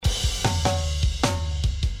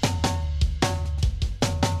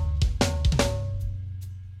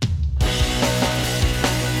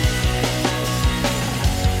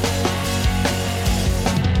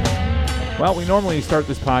Well, we normally start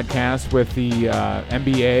this podcast with the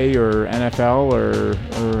NBA or NFL or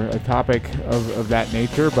a topic of that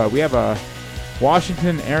nature, but we have a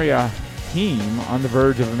Washington area team on the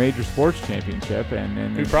verge of a major sports championship,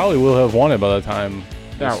 and we probably will have won it by the time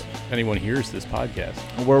anyone hears this podcast.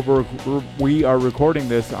 We are recording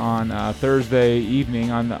this on Thursday evening,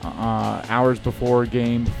 on the hours before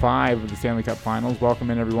Game 5 of the Stanley Cup Finals. Welcome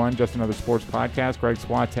in, everyone. Just another sports podcast. Greg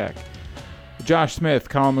Swatek, Josh Smith,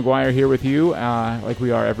 Colin McGuire here with you, like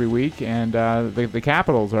we are every week. And the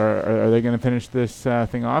Capitals, are they going to finish this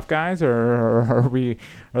thing off, guys, or are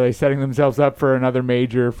they setting themselves up for another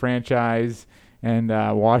major franchise and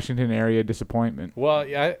Washington area disappointment? Well,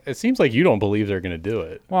 yeah, it seems like you don't believe they're going to do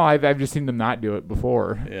it. Well, I've just seen them not do it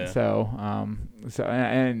before. Yeah. So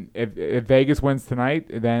and if Vegas wins tonight,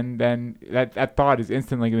 then that thought is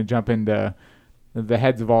instantly going to jump into the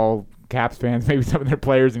heads of all Caps fans, maybe some of their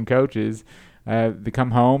players and coaches. They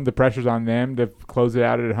come home, the pressure's on them to close it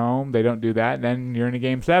out at home. They don't do that, and then you're in a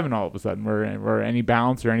Game 7 all of a sudden, where any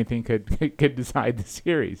bounce or anything could decide the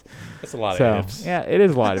series. That's a lot of ifs. Yeah, it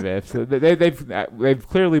is a lot of ifs. They've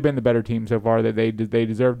clearly been the better team so far. That they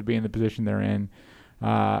deserve to be in the position they're in.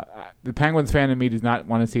 The Penguins fan in me does not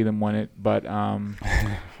want to see them win it, but Alex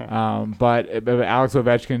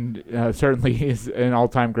Ovechkin certainly is an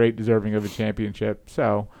all-time great, deserving of a championship.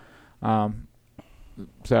 So I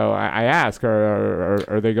ask,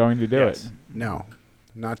 are they going to do it? No,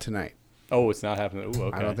 not tonight. Oh, it's not happening. Ooh,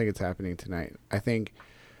 okay. I don't think it's happening tonight. I think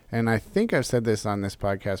I've said this on this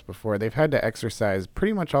podcast before, they've had to exercise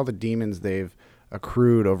pretty much all the demons they've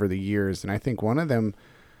accrued over the years. And I think one of them,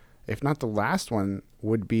 if not the last one,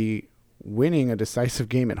 would be winning a decisive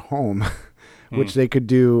game at home, which they could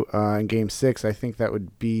do in Game 6. I think that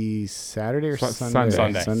would be Saturday or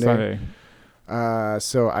Sunday.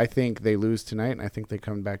 So I think they lose tonight, and I think they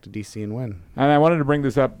come back to DC and win. And I wanted to bring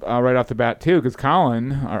this up right off the bat too, because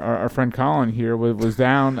Colin, our friend Colin here, was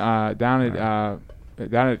down at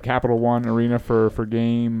Capital One Arena for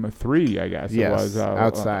Game 3, I guess. Yes, it was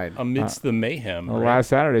outside amidst the mayhem. Last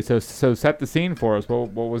Saturday. So set the scene for us.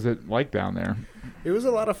 What was it like down there? It was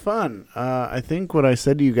a lot of fun. I think what I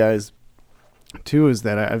said to you guys too is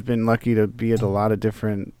that I've been lucky to be at a lot of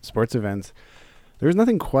different sports events. There's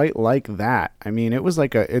nothing quite like that. I mean, it was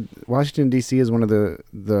like Washington, D.C. is one of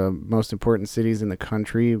the most important cities in the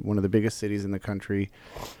country, one of the biggest cities in the country.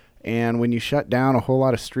 And when you shut down a whole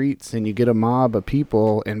lot of streets and you get a mob of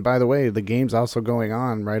people, and by the way, the game's also going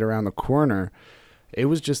on right around the corner, it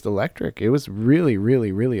was just electric. It was really,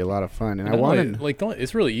 really, really a lot of fun. And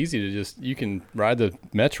it's really easy to you can ride the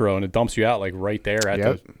metro and it dumps you out like right there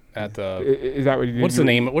at the is that what you did? What is the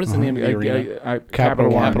name of the arena?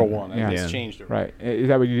 Capital One. Capital One. Yeah. It's changed it. Right. Is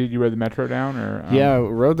that what you did? You rode the metro down, or? Yeah,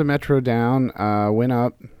 rode the metro down, went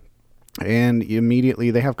up, and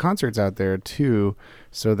immediately they have concerts out there too.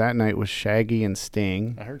 So that night was Shaggy and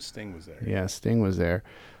Sting. I heard Sting was there. Yeah, Sting was there.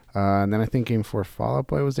 And then I think Game 4 Fall Out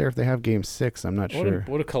Boy was there. If they have Game 6, I'm not sure.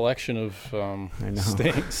 What a collection of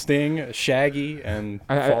Sting, Shaggy, and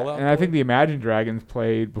Fall Out Boy. And I think the Imagine Dragons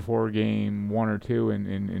played before Game 1 or 2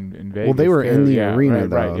 in Vegas. Well, they were in the arena,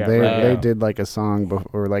 though. Right, they did like a song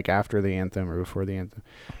before, like after the anthem or before the anthem.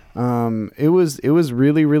 It was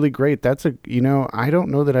really, really great. That's I don't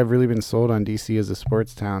know that I've really been sold on DC as a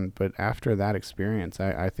sports town, but after that experience,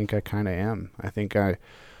 I think I kind of am.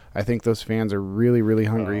 I think those fans are really, really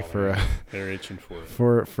hungry they're itching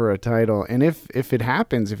for it. for a title. And if it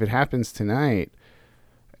happens tonight,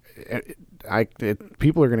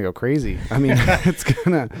 people are gonna go crazy. I mean, it's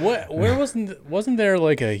gonna. Where wasn't there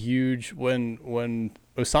like a huge when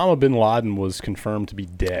Osama bin Laden was confirmed to be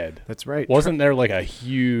dead? That's right. Wasn't there like a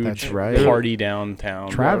huge party downtown?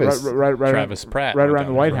 Travis Pratt, right around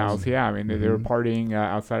the White House. Yeah, I mean they were partying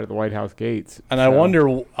outside of the White House gates. And I wonder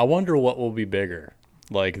what will be bigger.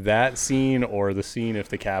 Like that scene or the scene if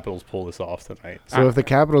the Capitals pull this off tonight. So if the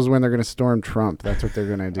Capitals win, they're going to storm Trump. That's what they're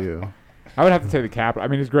going to do. I would have to say the Capitals. I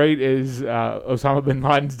mean, as great as Osama bin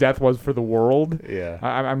Laden's death was for the world,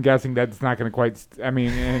 I'm guessing that's not going to quite.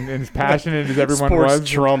 And as passionate as everyone sports was,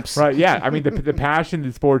 trumps. Right? Yeah. I mean, the passion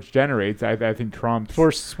that sports generates, I think trumps.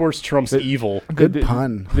 Sports trumps evil. Good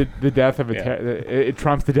pun. The death of it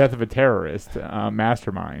trumps the death of a terrorist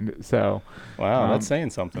mastermind. So. Wow, that's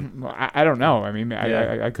saying something. I don't know. I mean,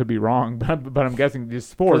 I could be wrong, but I'm guessing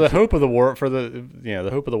just sports. For the hope of the world, the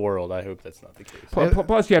hope of the world. I hope that's not the case.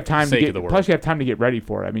 Plus, you have time to get ready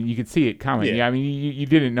for it. I mean, you could see it coming. Yeah. I mean, you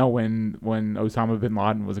didn't know when Osama bin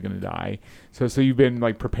Laden was going to die. So you've been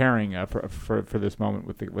like preparing for this moment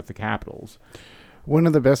with the Capitals. One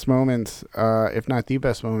of the best moments, if not the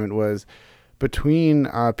best moment, was between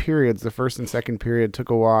periods, the first and second period, took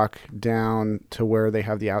a walk down to where they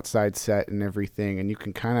have the outside set and everything, and you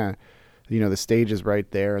can kind of, the stage is right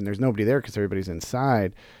there, and there's nobody there because everybody's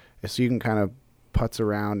inside, so you can kind of putz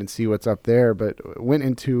around and see what's up there. But went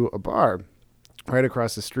into a bar right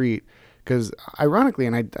across the street. Because ironically,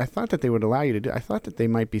 and I thought that they would allow you to do, I thought that they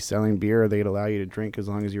might be selling beer or they'd allow you to drink as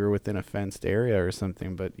long as you were within a fenced area or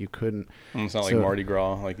something, but you couldn't. It's not like Mardi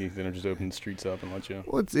Gras, like you just open the streets up and let you.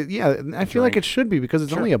 Well, I feel like it should be because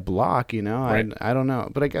it's only a block, Right. I don't know,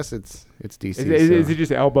 but I guess it's DC. Is it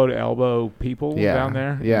just elbow to elbow people down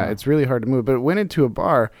there? Yeah, it's really hard to move. But it went into a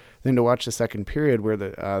bar then to watch the second period where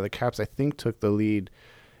the Caps, I think, took the lead,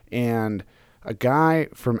 and a guy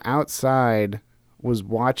from outside was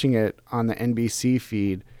watching it on the NBC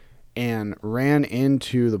feed and ran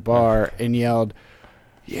into the bar and yelled,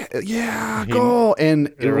 goal.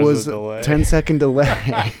 And it was a 10-second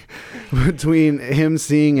delay between him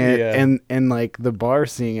seeing it and like the bar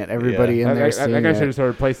seeing it, everybody in there seeing it. That guy should have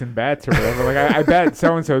started placing bets or whatever. Like I bet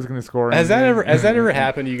so-and-so is going to score. Has that ever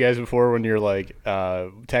happened to you guys before when you're like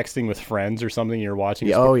texting with friends or something, you're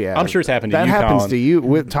watching? Oh, yeah. I'm sure it's happened to you, That happens Colin. to you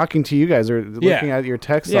with talking to you guys or looking at your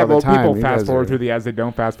texts all the time. Yeah, well, people fast forward through the ads. They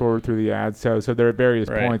don't fast forward through the ads. So there are various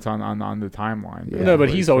points on the timeline. Yeah. No, but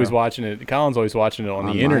he's always watching it. Colin's always watching it on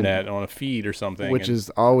the internet, on a feed or something. Which is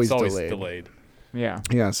always delayed. Yeah.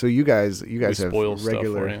 Yeah, so you guys have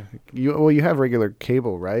regular. You have regular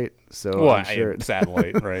cable, right? So I'm sure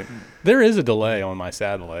satellite, right? There is a delay on my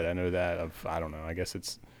satellite. I know that. I don't know. I guess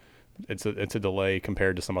it's a delay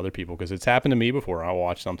compared to some other people because it's happened to me before.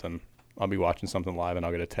 I'll be watching something live and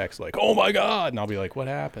I'll get a text like, "Oh my God," and I'll be like, "What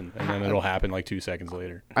happened?" And then it'll happen like 2 seconds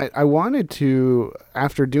later. I wanted to,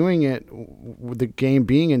 after doing it, with the game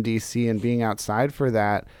being in DC and being outside for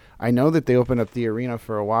that. I know that they open up the arena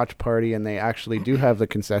for a watch party, and they actually do have the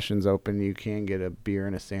concessions open. You can get a beer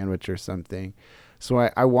and a sandwich or something. So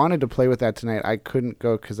I wanted to play with that tonight. I couldn't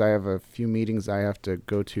go because I have a few meetings I have to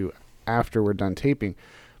go to after we're done taping.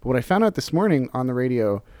 But what I found out this morning on the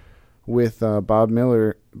radio with Bob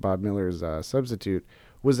Miller's substitute,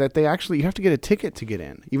 was that you have to get a ticket to get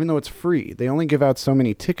in, even though it's free. They only give out so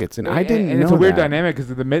many tickets, and I didn't know that. It's a weird dynamic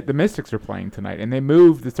because the Mystics are playing tonight, and they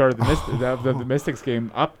moved the start of the Mystics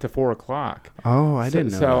game up to 4:00. Oh, I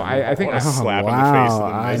didn't know. So that. I think a slap in the face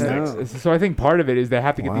of the Mystics. So I think part of it is they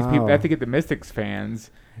have to get these people. They have to get the Mystics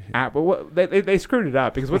fans. But they screwed it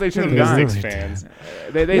up because what they should have done. Mystics fans.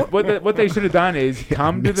 What they should have done is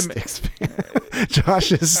come to the Mystics fans.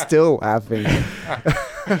 Josh is still laughing.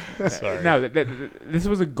 Sorry. No, this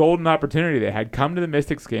was a golden opportunity they had. Come to the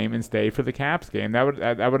Mystics game and stay for the Caps game. That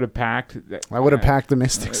would have packed. I would have packed the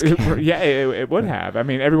Mystics game. Yeah, it would have. I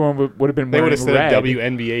mean, everyone would have been wearing red. They would have set a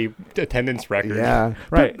WNBA attendance record. Yeah,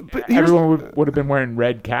 right. But everyone would have been wearing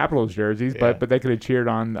red Capitals jerseys, but they could have cheered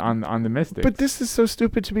on the Mystics. But this is so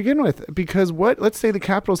stupid to begin with because let's say the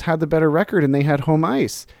Capitals had the better record and they had home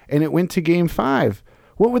ice and it went to Game 5.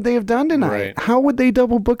 What would they have done tonight? Right. How would they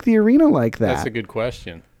double book the arena like that? That's a good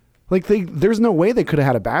question. Like there's no way they could have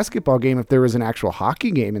had a basketball game if there was an actual hockey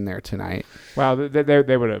game in there tonight. Wow, they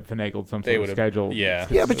would have finagled some sort of schedule. Yeah,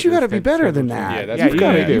 but you got to be better than that.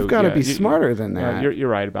 You've got to be smarter than that. You're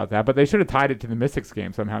right about that. But they should have tied it to the Mystics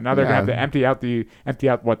game somehow. Now they're gonna have to empty out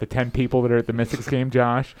the 10 people that are at the Mystics game,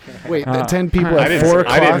 Josh. Wait, the 10 people at 4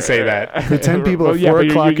 o'clock. I didn't say that. The 10 people at 4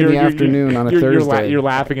 o'clock in the afternoon on a Thursday. You're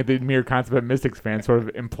laughing at the mere concept of Mystics fans. Sort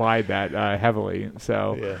of implied that heavily.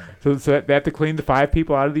 So they have to clean the 5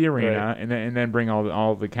 people out of the arena and then bring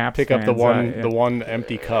all the Caps pick fans, up the one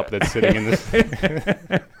empty cup that's sitting in this.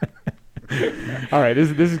 All right,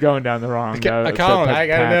 this is going down the wrong. Colin, I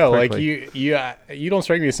gotta know, quickly. Like you don't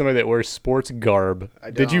strike me as somebody that wears sports garb.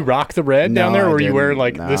 Did you rock the red down there, or were you wearing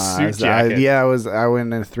this suit jacket? I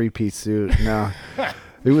went in a 3-piece suit. No.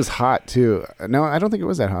 It was hot too. No, I don't think it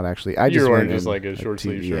was that hot actually. You were wearing just like a short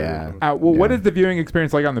sleeve shirt. Yeah. What is the viewing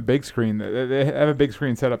experience like on the big screen? They have a big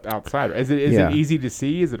screen set up outside. Is it easy to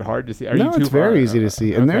see? Is it hard to see? It's very easy to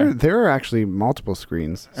see. And there are actually multiple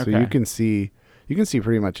screens, so you can see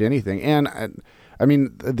pretty much anything. And I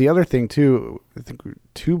mean, the other thing too, I think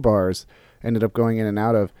 2 bars ended up going in and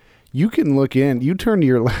out of. You can look in. You turn to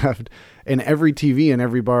your left, and every TV in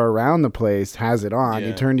every bar around the place has it on. Yeah.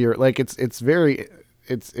 You turn to your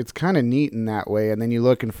it's kind of neat in that way. And then you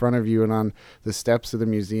look in front of you and on the steps of the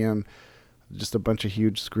museum, just a bunch of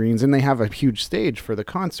huge screens. And they have a huge stage for the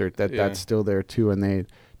concert that's still there too. And they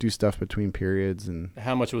do stuff between periods. And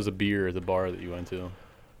how much was a beer at the bar that you went to?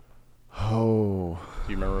 Oh.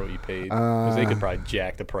 Do you remember what you paid? Because they could probably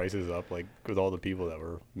jack the prices up like with all the people that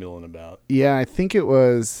were milling about. Yeah, I think it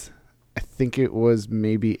was think it was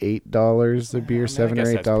maybe $8 a beer, $7 or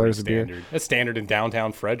 $8 a beer. That's standard in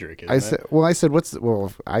downtown Frederick, isn't it? I said,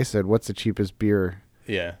 what's the cheapest beer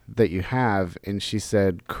that you have? And she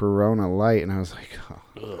said Corona Light, and I was like,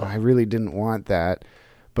 I really didn't want that,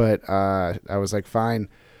 but I was like, fine,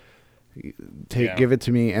 give it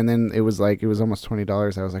to me. And then it was almost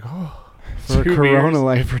 $20. I was like, for a Corona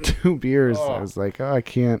Light for 2 beers. I was like, I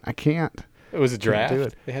can't. It was a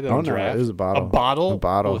draft. They had it on draft. No, it was a bottle. A bottle. A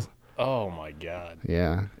bottle. Oh my God.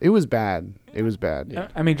 Yeah, it was bad. Yeah.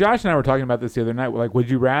 I mean, Josh and I were talking about this the other night. Like, would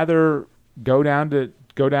you rather go down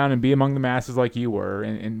and be among the masses like you were,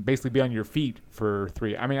 and basically be on your feet for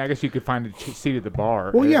 3? I mean, I guess you could find a seat at the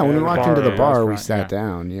bar. Well, yeah, when we walked into the bar, we sat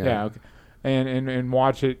down. Yeah. Yeah. Okay. And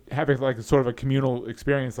watch it, having like a sort of a communal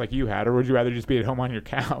experience like you had, or would you rather just be at home on your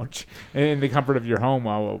couch in the comfort of your home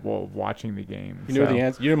while watching the game? You know the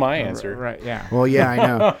answer. You know my answer, right? Yeah. Well, yeah, I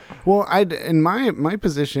know. Well, my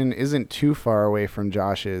position isn't too far away from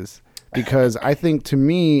Josh's, because I think, to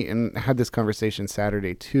me, and I had this conversation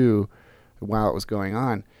Saturday too, while it was going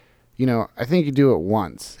on. I think you do it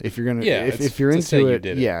once if you're gonna. If you're into it,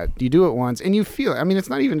 you do it once, and you feel it. I mean, it's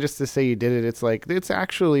not even just to say you did it. It's like, it's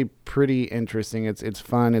actually pretty interesting. It's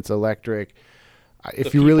fun. It's electric.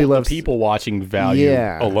 If you really love the people watching value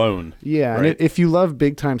alone, right? And if you love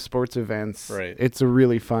big time sports events, right, it's a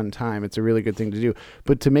really fun time. It's a really good thing to do.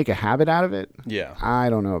 But to make a habit out of it, I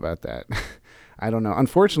don't know about that. I don't know.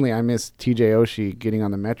 Unfortunately, I missed TJ Oshie getting on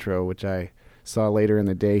the Metro, which I saw later in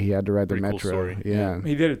the day. He had to ride the Metro. Cool story. Yeah,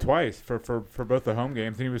 he did it twice for both the home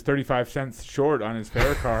games, and he was 35 cents short on his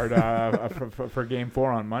fare card for Game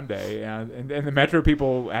 4 on Monday. And the Metro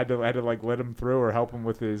people had to like let him through or help him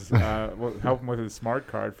with his smart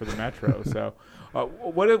card for the Metro. So,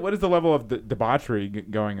 what is the level of debauchery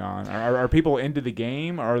going on? Are people into the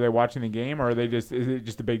game? Or are they watching the game? Or is it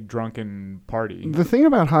just a big drunken party? The thing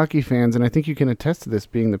about hockey fans, and I think you can attest to this,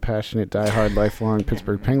 being the passionate, diehard, lifelong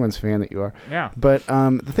Pittsburgh Penguins fan that you are. Yeah. But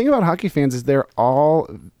the thing about hockey fans is they're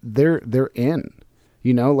in.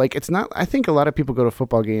 Like, it's not. I think a lot of people go to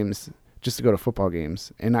football games just to go to football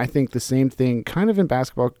games, and I think the same thing, kind of in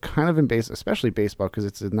basketball, kind of in especially baseball, because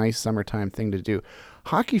it's a nice summertime thing to do.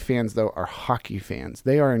 Hockey fans, though, are hockey fans.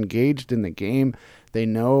 They are engaged in the game. They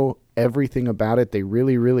know everything about it. They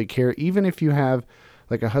really, really care. Even if you have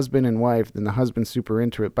like a husband and wife, then the husband's super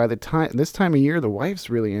into it. By the time this time of year, the wife's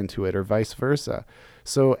really into it, or vice versa.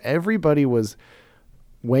 So everybody was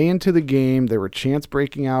way into the game. There were chants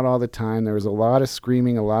breaking out all the time. There was a lot of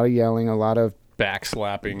screaming, a lot of yelling, a lot of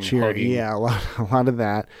backslapping, cheering. Yeah, a lot of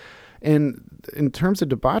that. And in terms of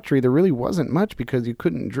debauchery, there really wasn't much, because you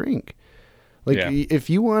couldn't drink. Like, if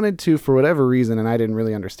you wanted to, for whatever reason, and I didn't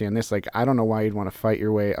really understand this, like, I don't know why you'd want to fight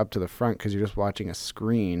your way up to the front, because you're just watching a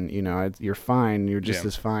screen. You're fine. You're just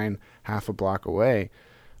as fine half a block away.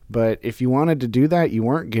 But if you wanted to do that, you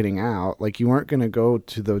weren't getting out. Like, you weren't going to go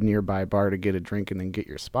to the nearby bar to get a drink and then get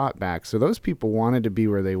your spot back. So those people wanted to be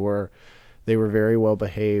where they were. They were very well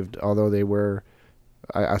behaved, although they were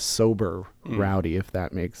a sober rowdy, if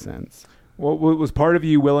that makes sense. Well, was part of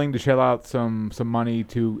you willing to shell out some money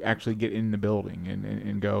to actually get in the building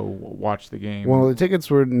and go watch the game? Well, the tickets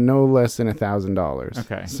were no less than $1,000.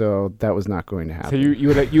 Okay, so that was not going to happen. So you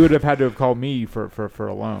would have had to have called me for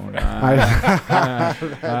a loan to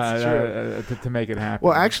make it happen.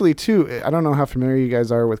 Well, actually, too, I don't know how familiar you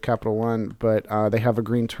guys are with Capital One, but they have a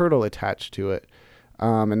green turtle attached to it.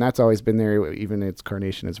 And that's always been there, even its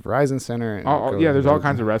carnation is Verizon Center. And there's all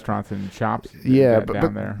kinds of restaurants and shops. But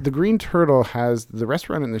there. The Green Turtle has the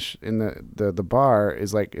restaurant in the bar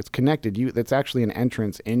is like, it's connected. That's actually an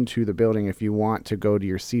entrance into the building if you want to go to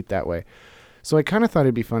your seat that way. So I kind of thought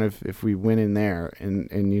it'd be fun if we went in there and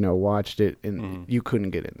watched it, and you couldn't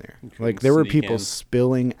get in there. Like, there were people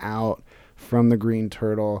spilling out from the Green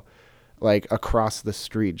Turtle, like, across the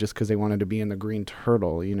street, just because they wanted to be in the Green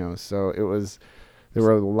Turtle. So it was. There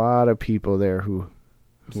were a lot of people there who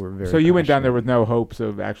were very. So you went down there with no hopes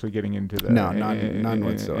of actually getting into the none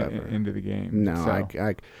whatsoever into the game. No,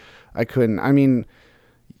 so. I couldn't. I mean,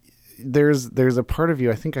 there's a part of you.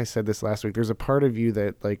 I think I said this last week. There's a part of you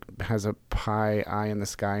that like has a pie eye in the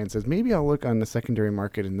sky and says, maybe I'll look on the secondary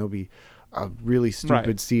market and there'll be a really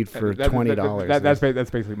stupid seed for $20. That's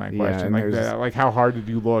basically my question. Like how hard did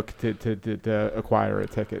you look to acquire a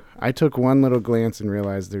ticket? I took one little glance and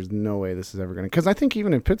realized there's no way this is ever going to. Because I think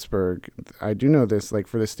even in Pittsburgh, I do know this. Like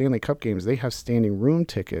for the Stanley Cup games, they have standing room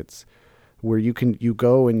tickets where you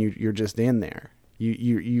go and you're just in there.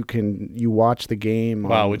 You watch the game.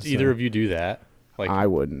 Wow, would either of you do that? Like I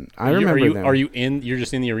wouldn't. I remember them. Are you in? You're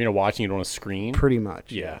just in the arena watching it on a screen. Pretty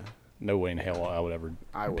much. Yeah. no way in hell I would ever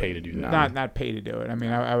pay to do that. Not pay to do it. I mean,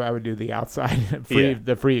 I would do the outside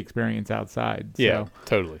the free experience outside. So, yeah,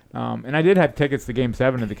 totally. And I did have tickets to Game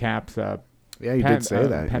 7 of the Caps. Yeah, you did say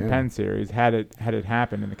that. Penn series had it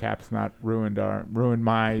happened and the Caps not ruined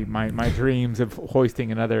my dreams of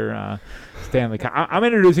hoisting another Stanley Cup. I'm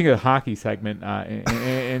introducing a hockey segment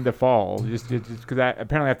in the fall just because I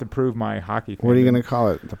apparently have to prove my hockey thing. What are you going to call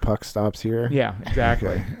it? The puck stops here? Yeah,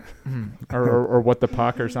 exactly. or what the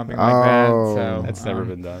puck or something like that. So that's never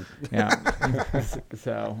been done. Yeah.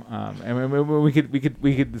 So and we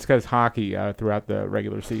could discuss hockey throughout the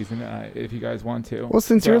regular season if you guys want to. Well,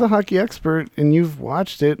 since you're the hockey expert and you've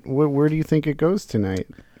watched it, where do you think it goes tonight?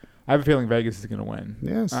 I have a feeling Vegas is going to win.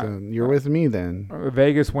 Yeah, so you're with me then.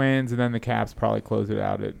 Vegas wins, and then the Caps probably close it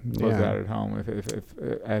out at home. If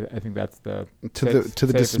I think that's the to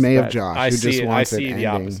the dismay of Josh. I see the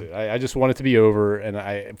opposite. I just want it to be over,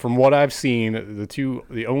 and from what I've seen,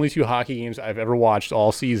 the only two hockey games I've ever watched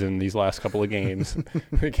all season, these last couple of games,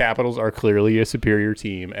 the Capitals are clearly a superior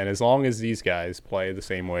team, and as long as these guys play the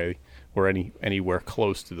same way or anywhere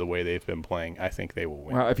close to the way they've been playing, I think they will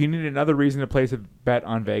win. Well, if you need another reason to place a bet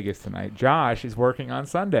on Vegas tonight, Josh is working on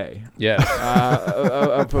Sunday. Yes.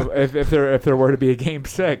 If there were to be a Game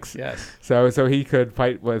 6. Yes. So he could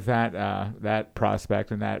fight with that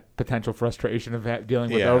prospect and that potential frustration of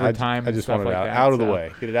dealing with overtime. I just and want it stuff out of the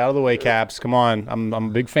way. Get it out of the way, Caps. Come on. I'm a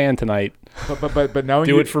big fan tonight. But knowing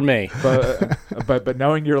do it for me. But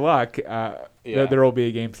knowing your luck. There will be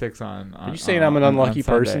a Game 6 on. Are you saying I'm an unlucky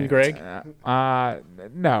person, Greg?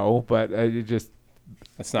 No, but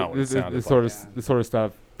that's not what it sounded the sort of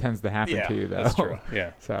stuff tends to happen to you, though. That's true.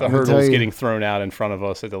 Yeah, So the hurdles getting thrown out in front of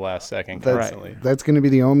us at the last second constantly. That's going to be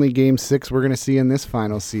the only Game 6 we're going to see in this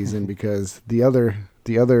final season because the other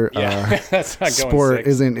sport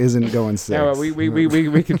isn't going 6. Yeah, well,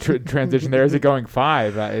 we can transition there. Is it going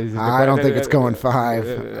 5? I don't think it's going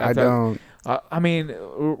 5. I don't. I mean,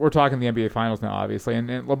 we're talking the NBA Finals now, obviously, and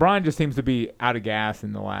LeBron just seems to be out of gas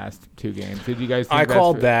in the last 2 games. Did you guys think I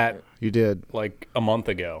called that. You did like a month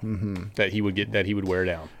ago that he would wear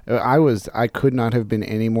down. I could not have been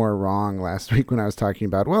any more wrong last week when I was talking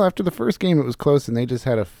about. Well, after the first game, it was close, and they just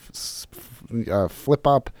had a flip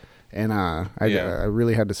up, and I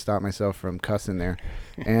really had to stop myself from cussing there,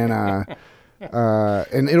 and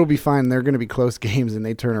and it'll be fine. They're going to be close games, and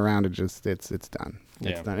they turn around and it's done.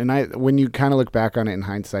 It's done. And when you kind of look back on it in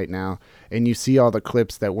hindsight now, and you see all the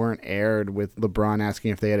clips that weren't aired with LeBron asking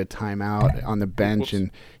if they had a timeout on the bench, and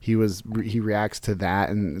he reacts to that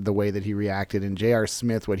and the way that he reacted, and J.R.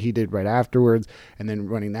 Smith, what he did right afterwards, and then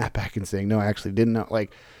running that back and saying, no, I actually didn't know.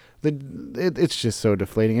 Like, it's just so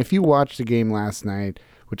deflating. If you watched the game last night,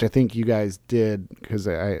 which I think you guys did because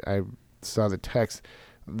I saw the text,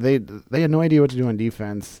 They had no idea what to do on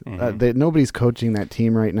defense. Nobody's coaching that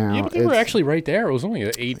team right now. Yeah, but they were actually right there. It was only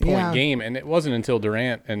an 8-point game, and it wasn't until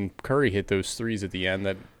Durant and Curry hit those threes at the end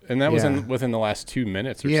that was within the last 2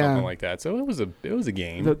 minutes or something like that. So it was a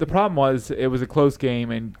game. The problem was it was a close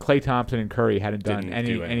game, and Klay Thompson and Curry hadn't done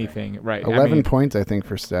anything. Right, 11 points I think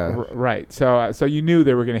for Steph. Right. So you knew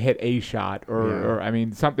they were going to hit a shot, or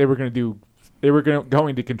they were going to do. They were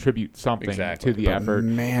going to contribute something to the effort.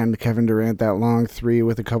 Man, Kevin Durant, that long 3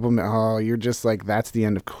 with a couple. You're just like, that's the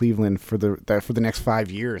end of Cleveland for the next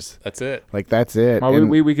 5 years. That's it. Like, that's it. Well,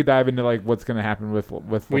 we could dive into like what's going to happen with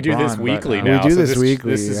LeBron. We do this weekly now. We do this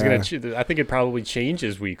weekly. This is going to. I think it probably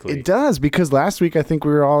changes weekly. It does, because last week I think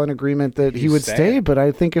we were all in agreement that he would stay. But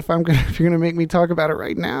I think if you're going to make me talk about it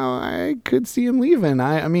right now, I could see him leaving.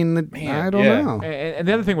 I don't know. And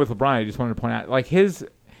the other thing with LeBron, I just wanted to point out, like he's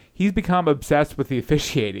become obsessed with the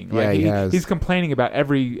officiating. Like he has. He's complaining about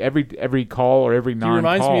every call or every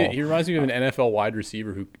non-call. He reminds me of an NFL wide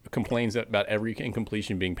receiver who complains about every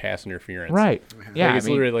incompletion being pass interference. Right. Yeah. It's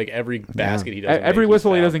literally like every basket he doesn't. Every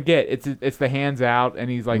whistle he doesn't get, it's the hands out,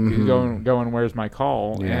 and he's like going, where's my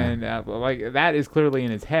call? Yeah. And like that is clearly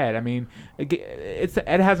in his head. I mean, it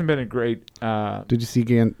hasn't been a great. Did you see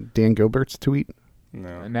Dan Gilbert's tweet?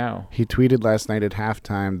 No. He tweeted last night at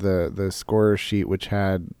halftime the scorer sheet, which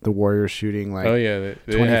had the Warriors shooting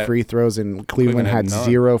 20 free throws, and Cleveland had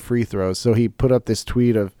 0 free throws. So he put up this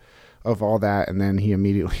tweet of all that, and then he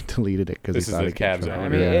immediately deleted it because he thought it Cavs. I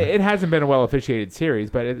mean, it hasn't been a well officiated series,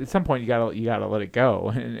 but at some point you gotta let it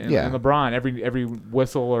go. And LeBron, every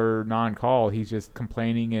whistle or non-call, he's just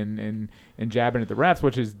complaining and jabbing at the refs,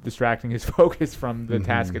 which is distracting his focus from the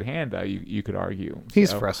task at hand. You could argue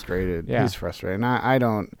he's frustrated. Yeah. He's frustrated. And I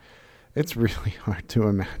don't. It's really hard to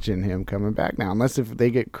imagine him coming back now, unless if they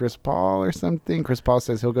get Chris Paul or something. Chris Paul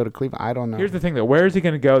says he'll go to Cleveland. I don't know. Here's the thing, though. Where is he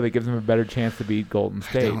going to go that gives him a better chance to beat Golden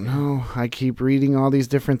State? I don't know. I keep reading all these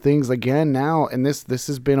different things again now, and this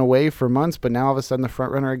has been away for months, but now all of a sudden the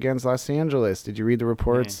front runner against Los Angeles. Did you read the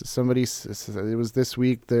reports? Somebody, it was this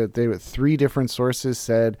week, that 3 different sources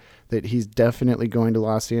said that he's definitely going to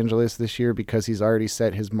Los Angeles this year because he's already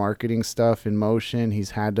set his marketing stuff in motion.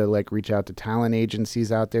 He's had to reach out to talent agencies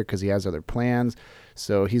out there because he has other plans.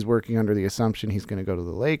 So he's working under the assumption he's going to go to the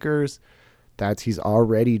Lakers. He's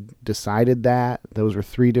already decided that. Those were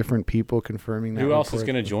 3 different people confirming that. Who else is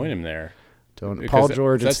going to join him there? Paul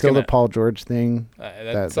George. It's still the Paul George thing.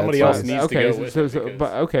 Somebody else needs to go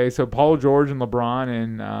with. So Paul George and LeBron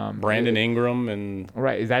and Brandon Ingram and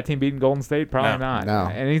right. Is that team beating Golden State? Probably not. No.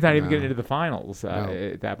 And he's not even getting into the finals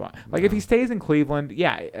at that point. If he stays in Cleveland,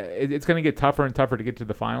 it's going to get tougher and tougher to get to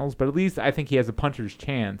the finals. But at least I think he has a puncher's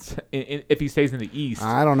chance if he stays in the East.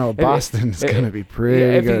 I don't know. Boston's going to be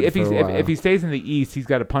pretty good if he stays in the East, he's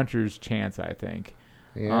got a puncher's chance, I think.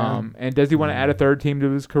 Yeah. And does he want to add a third team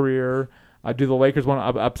to his career? Do the Lakers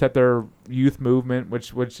want to upset their youth movement, which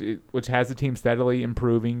has the team steadily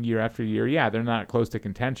improving year after year? Yeah, they're not close to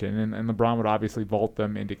contention, and LeBron would obviously vault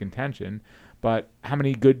them into contention. But how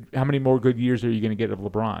many more good years are you going to get of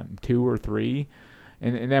LeBron? 2 or 3?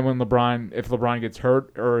 And then if LeBron gets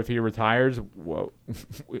hurt or if he retires, what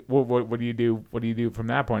do you do? What do you do from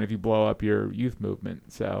that point if you blow up your youth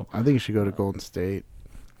movement? So I think you should go to Golden State.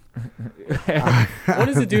 What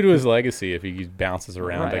does it do to his legacy if he bounces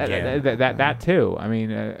around again? That too.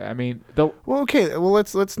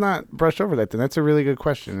 Let's not brush over that then. That's a really good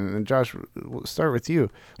question. And Josh, we'll start with you.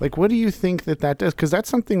 What do you think that does? Because that's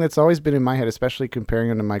something that's always been in my head, especially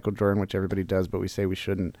comparing him to Michael Jordan, which everybody does, but we say we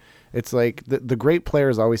shouldn't. It's like the great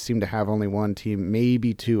players always seem to have only one team,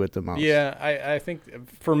 maybe 2 at the most. Yeah, I think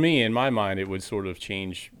for me, in my mind, it would sort of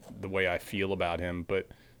change the way I feel about him, but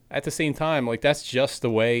at the same time, that's just the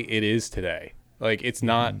way it is today. It's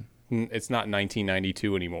not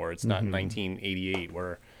 1992 anymore. It's not 1988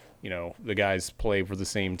 where, the guys play for the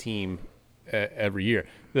same team every year.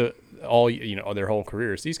 Their whole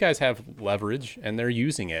careers. These guys have leverage and they're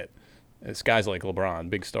using it. It's guys like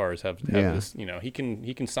LeBron, big stars have this. He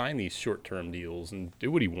can sign these short-term deals and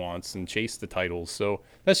do what he wants and chase the titles. So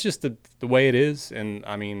that's just the way it is. And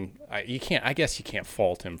I guess you can't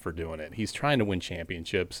fault him for doing it. He's trying to win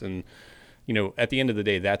championships, and at the end of the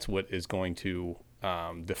day, that's what is going to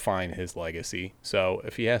define his legacy. So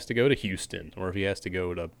if he has to go to Houston or if he has to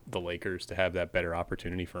go to the Lakers to have that better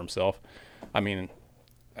opportunity for himself,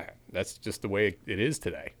 that's just the way it is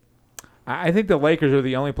today. I think the Lakers are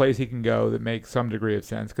the only place he can go that makes some degree of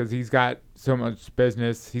sense because he's got so much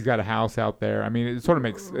business. He's got a house out there. It sort of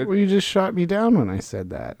makes – Well, you just shot me down when I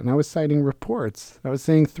said that, and I was citing reports. I was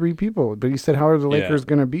saying 3 people, but you said how are the Lakers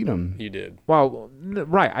going to beat them? You did. Well,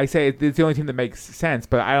 right. I say it's the only team that makes sense,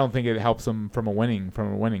 but I don't think it helps them from a winning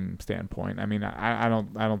standpoint. I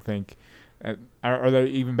don't think – are they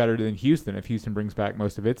even better than Houston if Houston brings back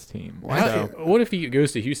most of its team? What if he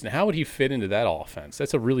goes to Houston? How would he fit into that offense?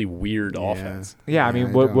 That's a really weird offense. Yeah,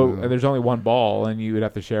 there's only one ball, and you would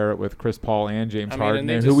have to share it with Chris Paul and James Harden,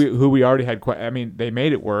 who we already had. They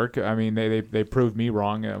made it work. They proved me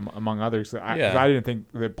wrong among others. I didn't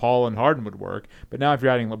think that Paul and Harden would work, but now if you're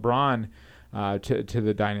adding LeBron to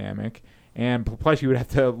the dynamic. And plus, you would have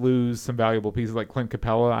to lose some valuable pieces like Clint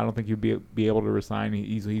Capella. I don't think you'd be able to resign.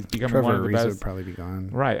 He's becoming Trevor one of the Ariza best. Would probably be gone.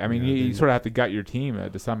 Right. You sort of have to gut your team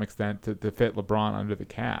to some extent to fit LeBron under the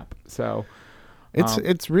cap. So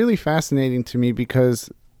it's really fascinating to me because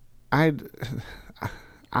I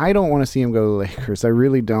don't want to see him go to the Lakers. I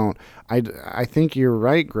really don't. I think you're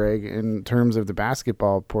right, Greg, in terms of the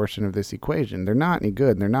basketball portion of this equation. They're not any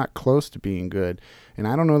good. They're not close to being good. And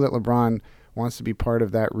I don't know that LeBron wants to be part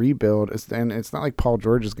of that rebuild, and it's not like Paul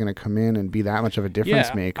George is going to come in and be that much of a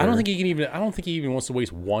difference maker. I don't think he even wants to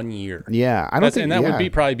waste 1 year. Yeah, I don't think, and that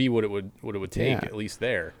would probably be what it would take at least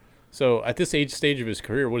there. So at this stage of his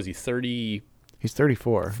career, what is he 30? He's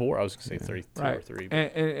 34. I was going to say 32 or 3.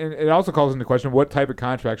 And it also calls into question what type of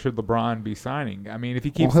contract should LeBron be signing. If he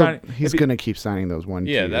keeps signing, he's going to keep signing those 1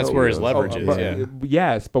 year. Yeah, that's where his leverage is.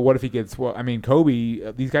 Yes, but what if he gets?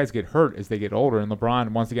 Kobe. These guys get hurt as they get older, and LeBron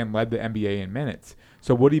once again led the NBA in minutes.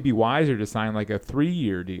 So would he be wiser to sign like a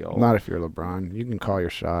 3-year deal? Not if you're LeBron. You can call your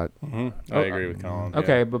shot. Mm-hmm. I agree with Colin.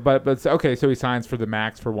 Okay, but okay. So he signs for the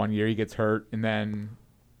max for 1 year. He gets hurt, and then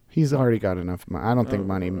He's already got enough money. I don't think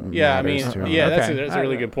money matters to him. That's Okay. a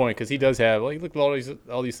really good point because he does have look at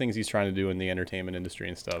all these things he's trying to do in the entertainment industry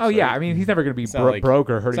and stuff. Oh, so yeah. I mean, he's never going to be broke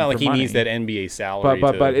or hurting It's not like for he money. needs that NBA salary.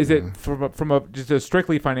 But is it from a just a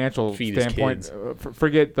strictly financial Feed his standpoint? kids.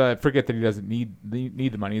 Forget that he doesn't need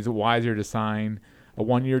the money. Is it wiser to sign a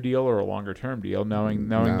 1-year deal or a longer term deal, knowing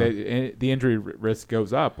that the injury risk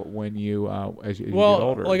goes up when you as you get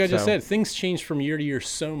older? Like I just said, things change from year to year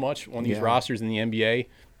so much on these rosters in the NBA.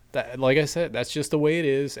 That, like I said, that's just the way it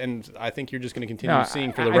is, and I think you're just going to continue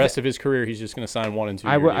seeing for the rest of his career. He's just going to sign 1 and 2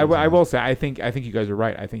 year deals. I will say I think you guys are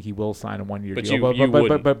right. I think he will sign a 1-year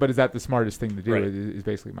deal. But is that the smartest thing to do? Right. Is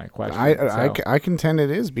basically my question. I contend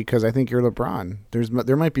it is because I think you're LeBron.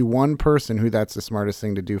 There might be one person who that's the smartest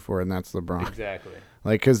thing to do for, and that's LeBron. Exactly.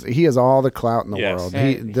 Like because he has all the clout in the world.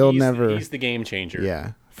 He's the game changer.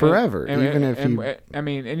 Yeah. Forever,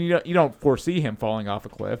 you don't foresee him falling off a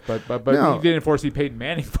cliff, but No. you didn't foresee Peyton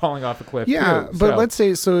Manning falling off a cliff. Yeah, too, but let's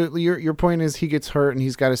say your point is he gets hurt and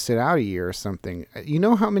he's got to sit out a year or something. You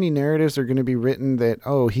know how many narratives are going to be written that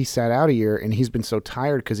he sat out a year and he's been so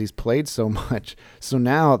tired because he's played so much. So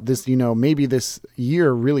now this maybe this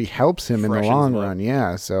year really helps him in the long run.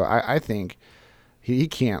 Yeah, so I think. He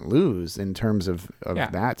can't lose in terms of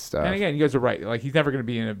that stuff. And again, you guys are right. Like he's never going to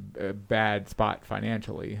be in a bad spot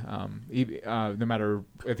financially, no matter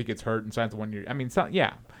if he gets hurt and signs a 1 year. I mean,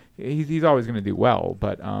 he's always going to do well.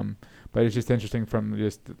 But it's just interesting from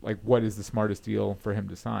just like what is the smartest deal for him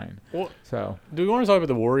to sign. Well, so do we want to talk about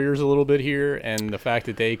the Warriors a little bit here and the fact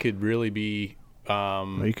that they could really be.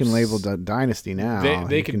 You can label the dynasty now.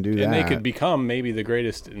 They can do that, and they could become maybe the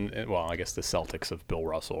greatest. I guess the Celtics of Bill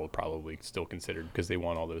Russell are probably still considered because they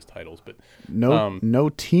won all those titles. But no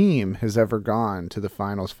team has ever gone to the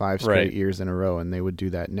finals 5 straight years in a row, and they would do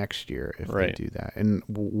that next year if they do that. And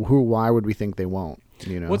why would we think they won't?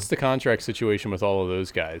 What's the contract situation with all of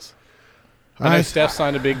those guys? I know Steph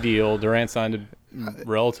signed a big deal. Durant signed a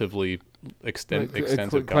relatively extensive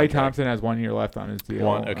contract. Klay Thompson has 1 year left on his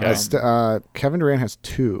deal. Kevin Durant has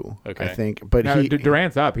 2, I think. But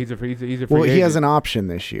Durant's up. He's a free agent. Well, he has an option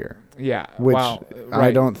this year. Yeah, which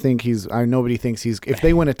I don't think nobody thinks he's. If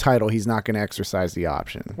they win a title, he's not going to exercise the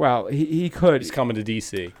option. Well, he could. He's coming to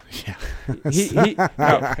DC.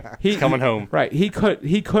 Yeah, he's coming home. Right. He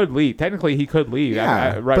could leave. Technically, he could leave.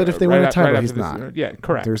 Yeah, but if they win a title, he's not. Yeah,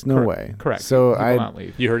 correct. There's no way. Correct. So he will not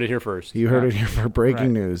leave. You heard it here first. You heard it here for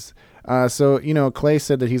breaking news. So Klay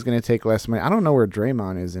said that he's going to take less money. I don't know where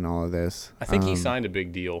Draymond is in all of this. I think he signed a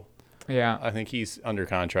big deal. Yeah, I think he's under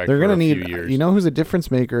contract. They're going to need. Few years. Who's a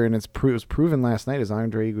difference maker, and it was proven last night is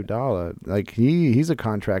Andre Iguodala. Like he's a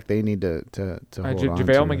contract they need to hold on to.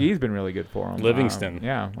 JaVale McGee's been really good for him. Livingston,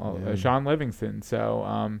 Sean Livingston.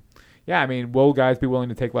 So will guys be willing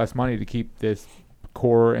to take less money to keep this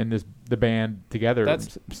core and the band together?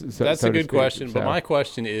 That's a good question. So. But my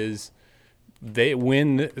question is, they're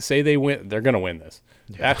going to win this.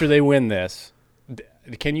 Yeah. After they win this.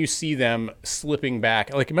 Can you see them slipping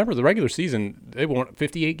back? Like, remember the regular season, they won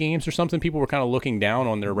 58 games or something. People were kind of looking down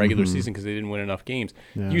on their regular season because they didn't win enough games.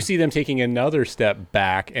 Yeah. You see them taking another step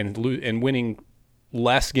back and winning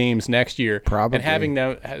less games next year, probably, and having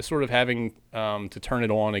to turn it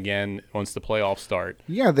on again once the playoffs start.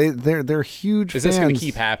 Yeah, they're huge. Is this going to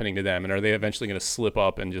keep happening to them, and are they eventually going to slip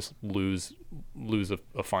up and just lose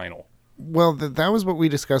a final? Well, that was what we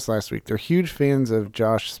discussed last week. They're huge fans of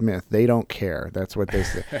Josh Smith. They don't care. That's what they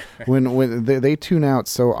say. when they tune out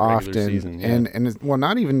so often, season, and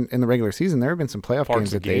not even in the regular season. There have been some playoff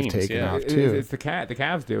games that they've taken out too. It's the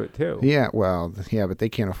Cavs do it too. Yeah, well, but they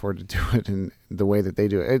can't afford to do it in the way that they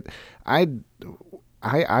do it. I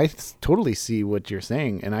totally see what you're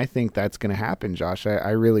saying, and I think that's going to happen, Josh.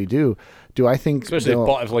 I really do. Do I think, especially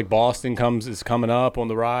if like Boston is coming up on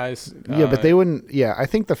the rise? Yeah, but they wouldn't. Yeah, I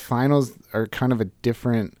think the finals are kind of a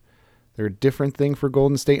different thing for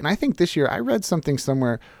Golden State, and I think this year I read something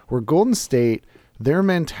somewhere where Golden State, their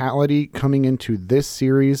mentality coming into this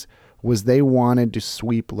series was they wanted to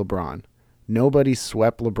sweep LeBron. Nobody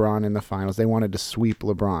swept LeBron in the finals. They wanted to sweep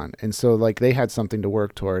LeBron. And so, they had something to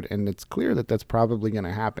work toward, and it's clear that that's probably going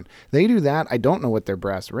to happen. They do that. I don't know what their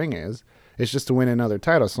brass ring is. It's just to win another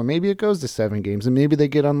title. So maybe it goes to 7 games, and maybe they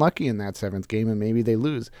get unlucky in that 7th game, and maybe they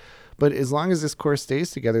lose. But as long as this core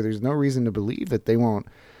stays together, there's no reason to believe that they won't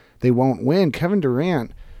win. Kevin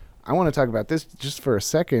Durant, I want to talk about this just for a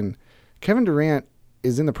second. Kevin Durant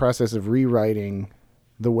is in the process of rewriting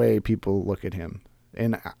the way people look at him.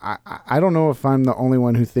 And I don't know if I'm the only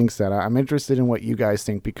one who thinks that. I'm interested in what you guys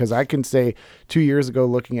think, because I can say 2 years ago,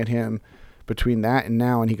 looking at him between that and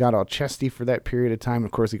now, and he got all chesty for that period of time.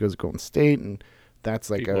 Of course, he goes to Golden State, and that's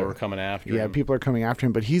like people are coming after him. Yeah, people are coming after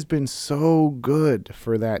him, but he's been so good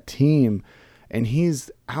for that team, and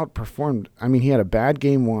he's outperformed. I mean, he had a bad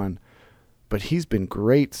game 1, but he's been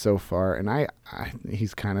great so far, and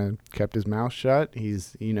he's kind of kept his mouth shut.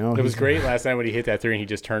 It was great last night when he hit that 3 and he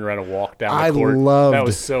just turned around and walked down the I court. loved That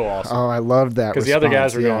was so awesome. Oh, I loved that because the other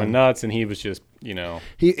guys were going nuts, and he was just,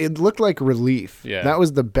 it looked like relief. Yeah, that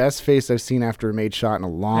was the best face I've seen after a made shot in a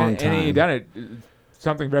long time. And he done it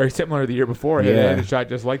something very similar the year before. He had a shot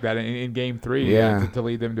just like that in game 3. To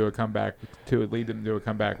lead them to a comeback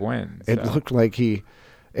win. So.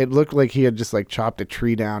 It looked like he had just like chopped a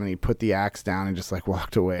tree down and he put the axe down and just like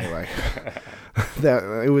walked away. Like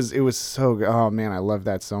that. It was so good. Oh man, I love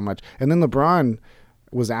that so much. And then LeBron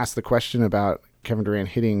was asked the question about Kevin Durant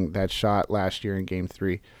hitting that shot last year in game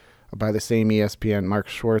 3 by the same ESPN, Mark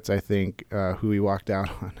Schwartz, I think, who he walked out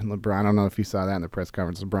on. And LeBron, I don't know if you saw that in the press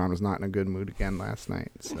conference. LeBron was not in a good mood again last night.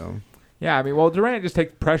 So yeah, I mean, well, Durant just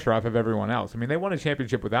takes pressure off of everyone else. I mean, they won a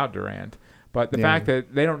championship without Durant, but the fact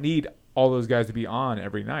that they don't need all those guys to be on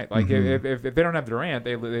every night. Like if they don't have Durant,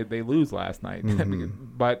 they lose last night.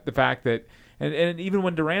 But the fact that and even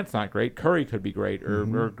when Durant's not great, Curry could be great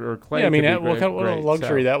or Clay. Yeah, I mean, could be what a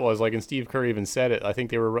luxury so. that was. Like, and Steve Kerr even said it. I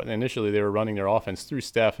think initially they were running their offense through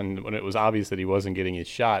Steph, and when it was obvious that he wasn't getting his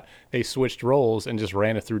shot, they switched roles and just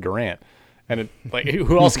ran it through Durant. And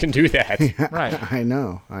who else can do that? Right. I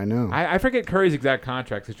know. I forget Curry's exact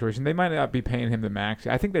contract situation. They might not be paying him the max.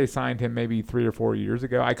 I think they signed him maybe 3 or 4 years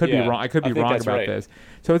ago. I could be wrong. I could be wrong about this.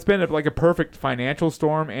 So it's been like a perfect financial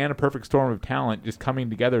storm and a perfect storm of talent just coming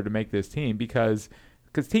together to make this team because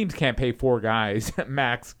teams can't pay 4 guys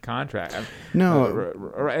max contract. No,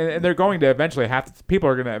 and they're going to eventually have to. People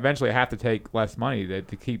are going to eventually have to take less money to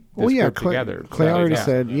keep this group together. Clay already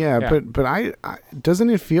said, but I doesn't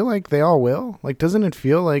it feel like they all will? Like, doesn't it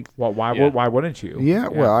feel like? Well, why wouldn't you? Yeah,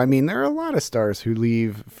 well, I mean, there are a lot of stars who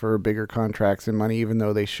leave for bigger contracts and money, even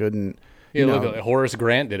though they shouldn't. Yeah, look, Horace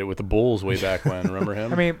Grant did it with the Bulls way back when. Remember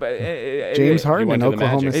him? I mean, but James Harden in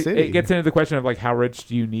Oklahoma City. It gets into the question of like how rich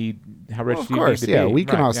do you need? How rich do you need to be? We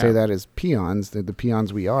can all say that as peons, the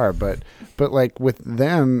peons we are. But like with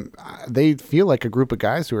them, they feel like a group of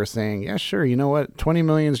guys who are saying, yeah, sure, you know what, 20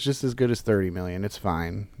 million is just as good as 30 million. It's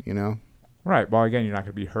fine, Right. Well, again, you're not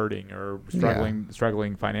going to be hurting or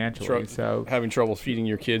struggling financially. So having trouble feeding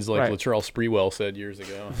your kids, like Latrell Sprewell said years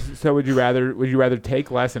ago. So would you rather take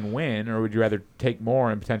less and win, or would you rather take more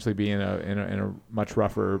and potentially be in a much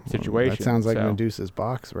rougher situation? That sounds like Medusa's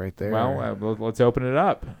box right there. Well, let's open it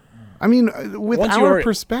up. I mean, with our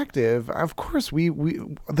perspective, of course, we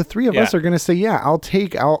the three of us are going to say,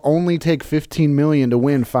 I'll only take 15 million to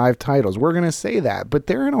win 5 titles. We're going to say that, but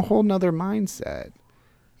they're in a whole nother mindset.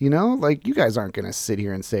 Like you guys aren't going to sit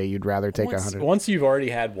here and say you'd rather take 100. Once you've already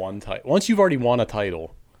had one title, once you've already won a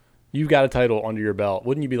title, you've got a title under your belt.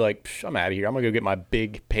 Wouldn't you be like, I'm out of here. I'm going to go get my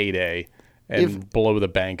big payday and blow the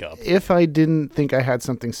bank up. If I didn't think I had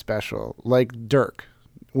something special, like Dirk,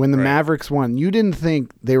 when the Mavericks won, you didn't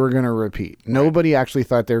think they were going to repeat. Nobody actually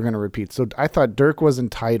thought they were going to repeat. So I thought Dirk was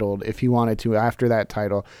entitled, if he wanted to, after that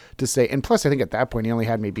title, to say, and plus I think at that point he only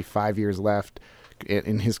had maybe 5 years left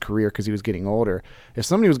in his career because he was getting older. If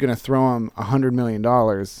somebody was going to throw him $100 million,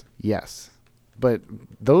 yes. But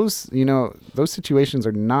those situations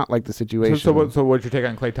are not like the situation. So what's your take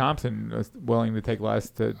on Klay Thompson willing to take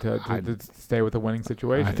less to stay with a winning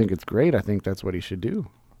situation? I think it's great. I think that's what he should do.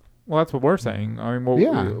 Well, that's what we're saying. I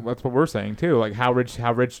mean, that's what we're saying too. Like, how rich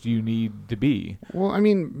do you need to be? Well, I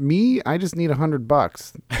mean, I just need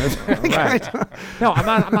 $100. Right. No,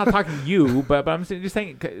 I'm not talking you, but I'm just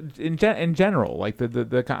saying in general. Like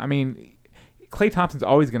I mean, Klay Thompson's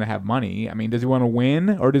always going to have money. I mean, does he want to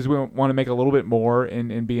win, or does he want to make a little bit more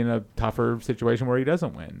and be in a tougher situation where he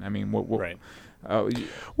doesn't win? I mean, right.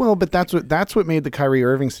 Well, but that's what made the Kyrie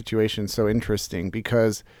Irving situation so interesting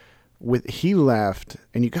because. He left,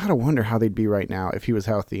 and you got to wonder how they'd be right now if he was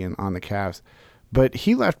healthy and on the Cavs. But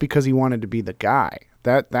he left because he wanted to be the guy.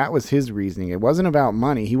 That was his reasoning. It wasn't about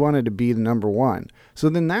money. He wanted to be the number one. So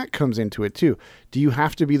then that comes into it too. Do you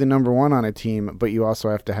have to be the number one on a team, but you also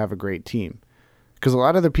have to have a great team? Because a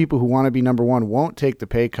lot of the people who want to be number one won't take the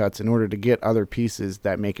pay cuts in order to get other pieces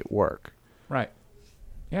that make it work. Right.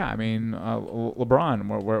 Yeah, I mean,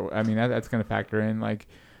 LeBron, that's going to factor in, like,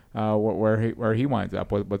 where he winds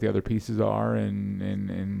up, what the other pieces are,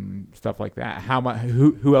 and stuff like that. How much?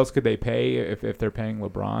 Who else could they pay if they're paying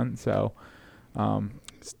LeBron? So,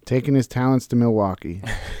 taking his talents to Milwaukee.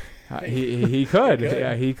 he could.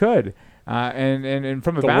 Yeah, he could. And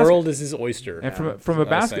from a The world is his oyster. and from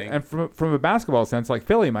a basketball sense, like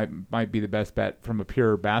Philly might be the best bet from a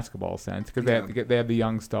pure basketball sense because they have the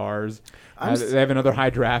young stars. They have another high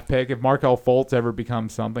draft pick. If Markelle Fultz ever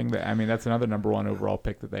becomes something, that's another number 1 overall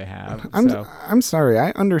pick that they have. I'm sorry.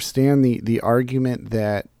 I understand the argument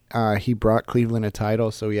that he brought Cleveland a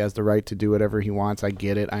title, so he has the right to do whatever he wants. I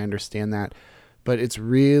get it. I understand that. But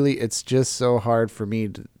it's just so hard for me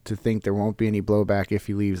to think there won't be any blowback if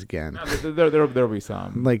he leaves again. No, there'll be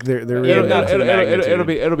some. Like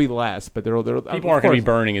it'll be less, but there'll people aren't going to be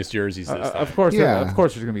burning his jerseys this time. Of course, there's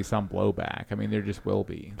going to be some blowback. I mean, there just will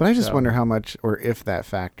be. But I just wonder how much or if that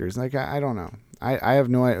factors. Like I don't know. I have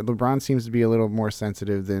no idea. LeBron seems to be a little more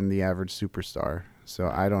sensitive than the average superstar.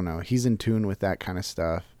 So I don't know. He's in tune with that kind of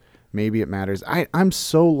stuff. Maybe it matters. I'm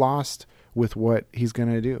so lost with what he's going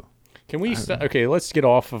to do. Can we? Okay, let's get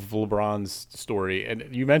off of LeBron's story.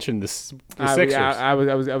 And you mentioned the Sixers. I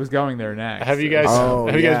was going there next. Have you guys?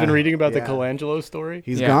 Have you guys been reading about the Colangelo story?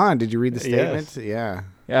 He's gone. Did you read the statement? Yes. Yeah.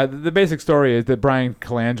 Yeah. The basic story is that Brian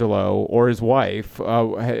Colangelo or his wife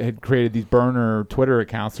had created these burner Twitter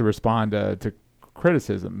accounts to respond to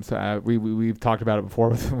criticisms. We've talked about it before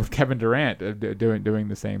with Kevin Durant doing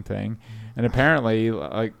the same thing, and apparently,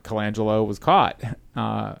 like Colangelo was caught.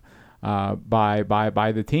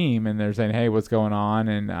 By the team, and they're saying, "Hey, what's going on?"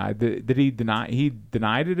 And did he deny? He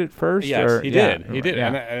denied it at first. Yes, he did. He did,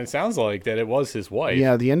 and it sounds like that it was his wife.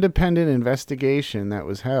 Yeah, the independent investigation that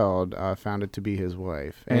was held found it to be his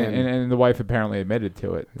wife, and the wife apparently admitted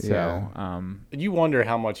to it. So, you wonder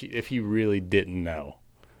how much if he really didn't know,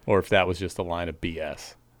 or if that was just a line of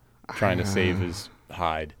BS, trying to save his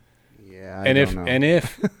hide. Yeah, and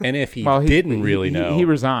if he didn't really know, he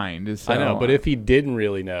resigned. So, I know, but if he didn't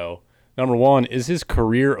really know. Number 1, is his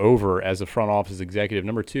career over as a front office executive?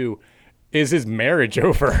 Number 2, is his marriage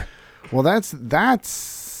over? Well, that's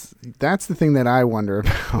the thing that I wonder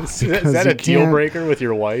about. Is that a deal breaker with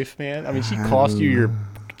your wife, man? I mean, she cost you your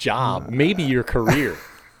job, maybe your career.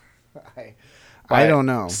 I don't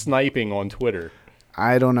know. Sniping on Twitter.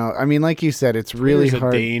 I don't know. I mean, like you said, it's really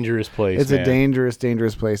hard. It's a dangerous place. It's a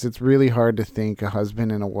dangerous place. It's really hard to think a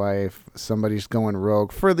husband and a wife, somebody's going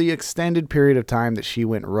rogue for the extended period of time that she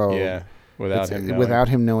went rogue. Yeah, without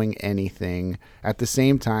him knowing anything. At the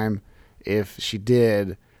same time, if she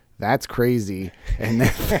did, that's crazy, and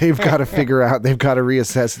they've got to figure out. They've got to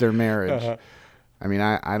reassess their marriage. Uh-huh. I mean,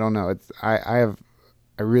 I don't know. I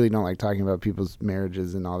really don't like talking about people's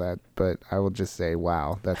marriages and all that, but I will just say,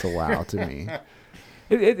 wow, that's a wow to me.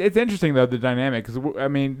 It's interesting though, the dynamic, because I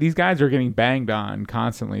mean these guys are getting banged on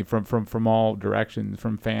constantly from all directions,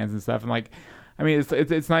 from fans and stuff, and like, I mean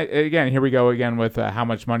it's not, again, here we go again with how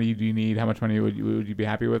much money do you need, how much money would you be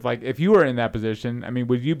happy with? Like if you were in that position, I mean,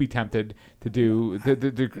 would you be tempted to do?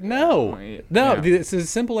 No. It's a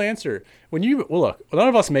simple answer. Look, none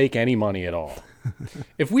of us make any money at all.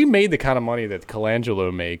 If we made the kind of money that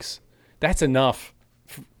Colangelo makes, that's enough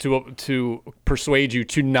to persuade you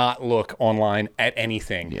to not look online at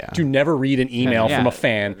anything, to never read an email from a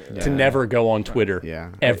fan, to never go on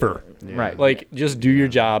Twitter, ever. Right. Like, just do your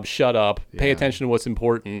job, shut up, pay attention to what's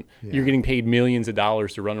important. You're getting paid millions of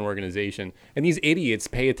dollars to run an organization, and these idiots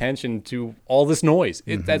pay attention to all this noise.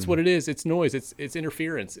 That's what it is. It's noise. It's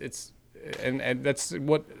interference. And that's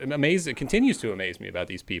what continues to amaze me about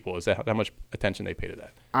these people, is how much attention they pay to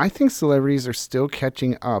that. I think celebrities are still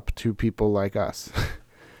catching up to people like us.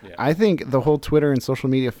 Yeah. I think the whole Twitter and social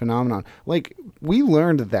media phenomenon, like, we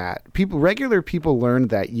learned that. Regular people learned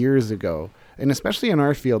that years ago. And especially in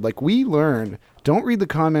our field, like, we learned, don't read the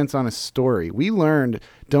comments on a story. We learned,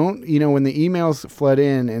 when the emails flood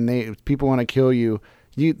in and people want to kill you,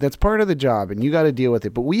 that's part of the job and you got to deal with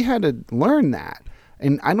it. But we had to learn that.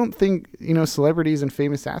 And I don't think, celebrities and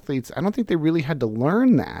famous athletes, I don't think they really had to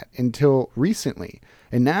learn that until recently.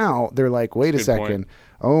 And now they're like, wait a second. Point.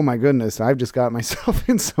 Oh, my goodness, I've just got myself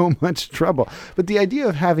in so much trouble. But the idea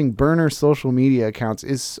of having burner social media accounts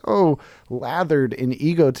is so lathered in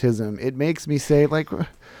egotism. It makes me say,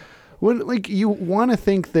 you want to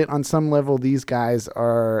think that on some level these guys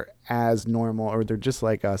are as normal, or they're just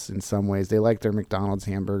like us in some ways. They like their McDonald's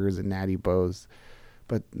hamburgers and Natty Bows.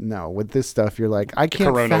 But no, with this stuff, you're like, I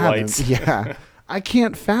can't fathom. Lights. Yeah. I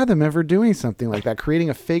can't fathom ever doing something like that, creating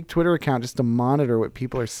a fake Twitter account just to monitor what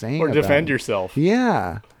people are saying or defend yourself.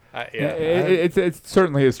 Yeah. It's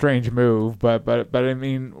certainly a strange move, but I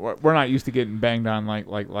mean, we're not used to getting banged on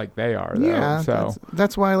like they are, though. Yeah, so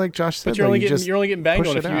that's why, like Josh said, but you're only getting banged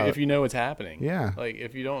on if you know what's happening. Yeah. Like,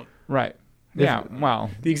 if you don't. Right. Yeah. Well,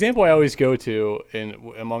 the example I always go to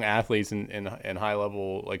among athletes and high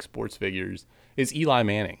level, like, sports figures is Eli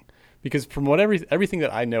Manning. Because from everything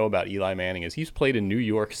that I know about Eli Manning is he's played in New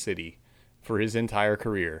York City for his entire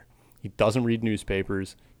career. He doesn't read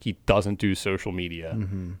newspapers. He doesn't do social media.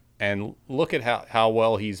 Mm-hmm. And look at how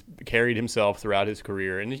well he's carried himself throughout his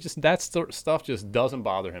career. And it's just that stuff just doesn't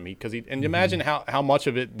bother him. And imagine how much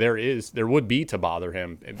of it there would be to bother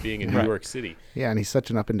him being in New York City. Yeah, and he's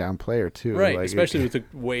such an up and down player too. Right, especially with the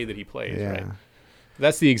way that he plays, right?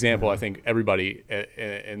 That's the example I think everybody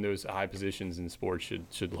in those high positions in sports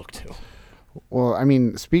should look to. Well, I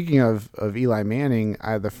mean, speaking of Eli Manning,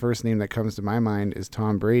 the first name that comes to my mind is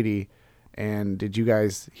Tom Brady. And did you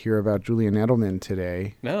guys hear about Julian Edelman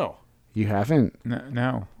today? No. You haven't?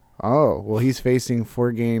 No. Oh, well, he's facing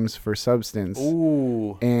 4 games for substance.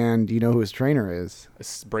 Ooh. And you know who his trainer is?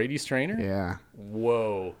 It's Brady's trainer? Yeah.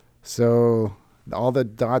 Whoa. So all the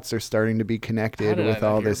dots are starting to be connected with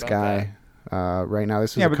all this guy. Right now,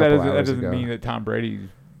 this was a couple hours ago. That doesn't mean that Tom Brady...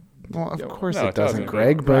 Well, of course no, it doesn't,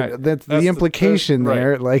 Greg. Right. But that's the implication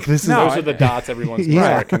there. Right. Like this is those are the dots everyone's going to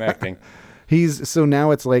start connecting. So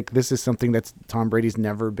now it's like this is something that's Tom Brady's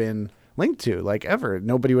never been linked to, like ever.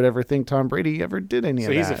 Nobody would ever think Tom Brady ever did any of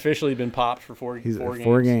that. So he's officially been popped for 4 games?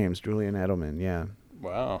 4 games, Julian Edelman, yeah.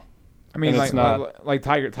 Wow. I mean, like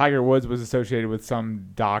Tiger Woods was associated with some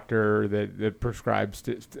doctor that prescribes.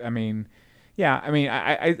 I mean, yeah. I mean,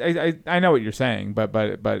 I know what you're saying, but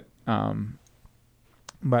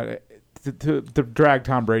to drag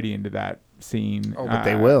Tom Brady into that scene. Oh, but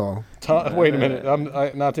they will. Wait a minute. I'm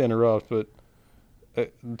not to interrupt, but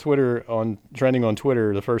trending on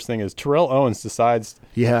Twitter, the first thing is Terrell Owens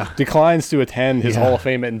declines to attend his Hall of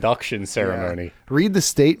Fame induction ceremony. Yeah. Read the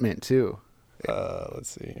statement too. Let's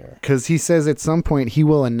see here. Because he says at some point he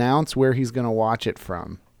will announce where he's going to watch it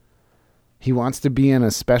from. He wants to be in a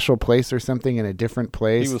special place or something, in a different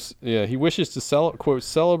place. He wishes to quote,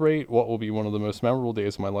 celebrate what will be one of the most memorable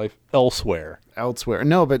days of my life elsewhere.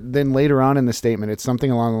 No, but then later on in the statement, it's something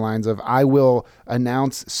along the lines of, I will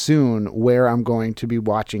announce soon where I'm going to be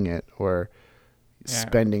watching it or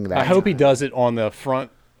spending that I hope he time. does it on the front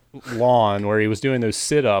lawn where he was doing those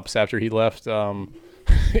sit-ups after he left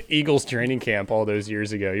Eagles training camp all those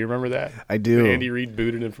years ago. You remember that? I do. Andy Reid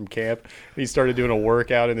booted him from camp. He started doing a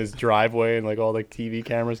workout in his driveway, and like all the TV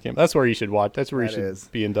cameras came. That's where you should watch. That's where he should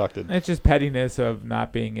be inducted. It's just pettiness of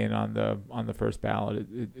not being in on the first ballot.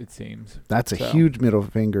 It seems that's a huge middle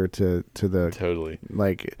finger to the totally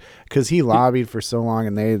because he lobbied for so long,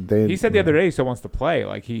 and they he said the other day he still wants to play.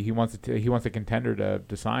 Like he wants a contender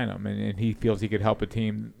to sign him, and he feels he could help a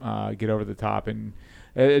team get over the top, and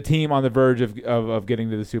a team on the verge of getting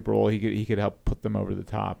to the Super Bowl, he could help put them over the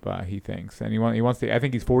top. He thinks, and he wants to. I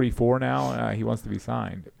think he's 44 now. He wants to be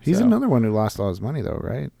signed. He's another one who lost all his money, though,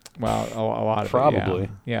 right? Well, a lot of probably.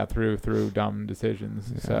 Through dumb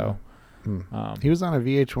decisions. Yeah. So he was on a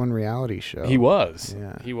VH1 reality show. He was.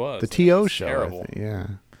 Yeah. He was the TO show. Terrible. Yeah.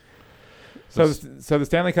 So the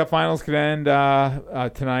Stanley Cup Finals could end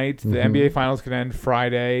tonight. The NBA Finals could end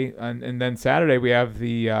Friday, and then Saturday we have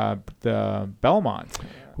the Belmont.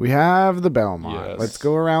 We have the Belmont. Yes. Let's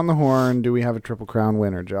go around the horn. Do we have a Triple Crown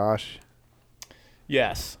winner, Josh?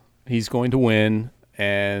 Yes, he's going to win,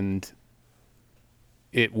 and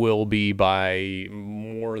it will be by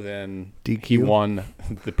more than DQ? He won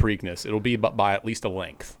the Preakness. It'll be by at least a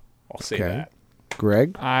length. I'll say that.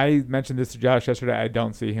 Greg? I mentioned this to Josh yesterday. I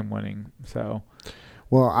don't see him winning. So,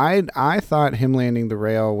 well, I thought him landing the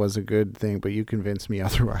rail was a good thing, but you convinced me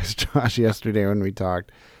otherwise, Josh, yesterday when we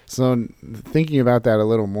talked. So thinking about that a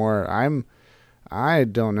little more, I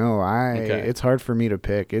don't know. It's hard for me to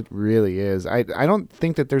pick. It really is. I don't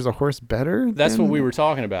think that there's a horse better. That's what we were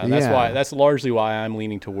talking about. And that's largely why I'm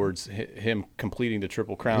leaning towards him completing the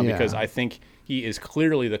Triple Crown, because I think he is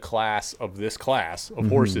clearly the class of this class of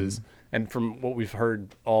horses. And from what we've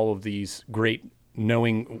heard all of these great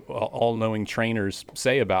all-knowing trainers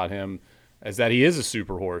say about him, is that he is a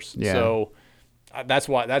super horse. Yeah. So that's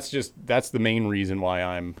the main reason why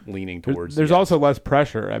I'm leaning towards. There's also less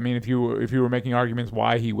pressure. I mean, if you were making arguments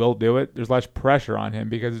why he will do it, there's less pressure on him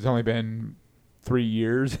because it's only been 3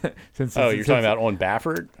 years since. Oh, you're talking about on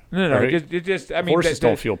Baffert? No. Just I mean, horses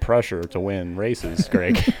don't feel pressure to win races,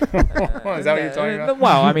 Greg. Is that what you're talking about?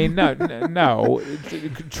 Well, I mean, no.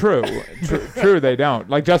 True. They don't.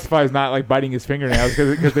 Like Justify is not like biting his fingernails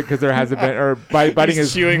because there hasn't been, or biting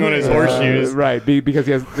his chewing on his horseshoes, right? Because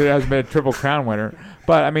there hasn't been a Triple Crown winner.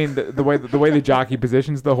 But I mean, the way the jockey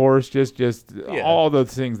positions the horse, just all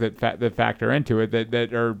those things that factor into it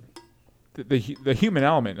that are. The human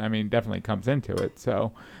element, I mean, definitely comes into it.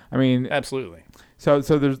 So, I mean, absolutely. So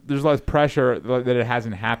there's less pressure that it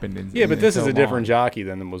hasn't happened. But this is a different jockey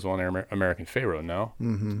than was on American Pharaoh. No.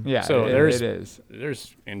 Mm-hmm. Yeah. So it is.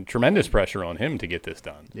 There's tremendous pressure on him to get this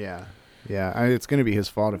done. Yeah. Yeah, it's going to be his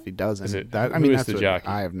fault if he doesn't. Is it, That, I who mean, is that's the what jockey?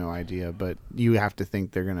 I have no idea, but you have to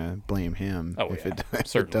think they're going to blame him if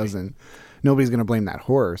it doesn't. Nobody's going to blame that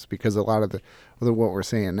horse because a lot of what we're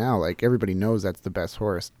saying now, like everybody knows that's the best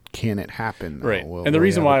horse. Can it happen? Though? Right. Will And the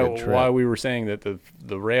reason he have a good trip? why we were saying that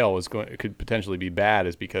the rail could potentially be bad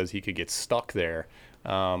is because he could get stuck there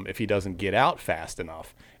if he doesn't get out fast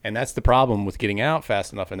enough. And that's the problem with getting out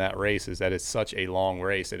fast enough in that race, is that it's such a long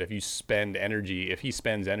race that if he spends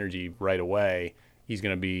energy right away, he's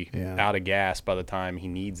going to be out of gas by the time he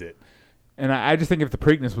needs it. And I just think if the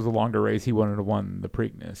Preakness was a longer race, he wouldn't have won the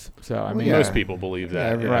Preakness. So I mean, most people believe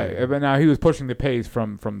that, right? But now he was pushing the pace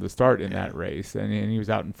from the start in that race, and he was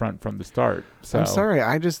out in front from the start. So I'm sorry,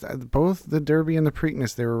 I just both the Derby and the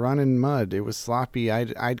Preakness, they were running mud. It was sloppy.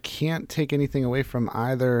 I can't take anything away from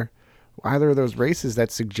either of those races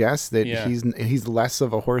that suggests that he's less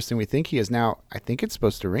of a horse than we think he is. Now I think it's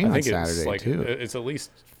supposed to rain on Saturday too. It's at least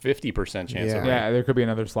 50% chance of rain. Yeah, there could be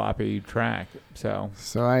another sloppy track. So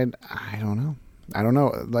I don't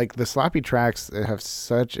know. Like the sloppy tracks have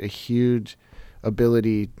such a huge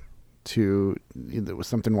ability to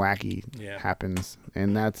something wacky happens,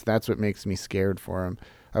 and that's what makes me scared for him.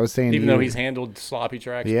 I was saying, even though he's handled sloppy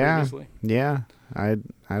tracks previously. Yeah, I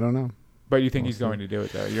don't know. But you think he's going to do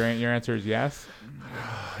it though? Your answer is yes.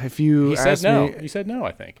 If you said no, you said no.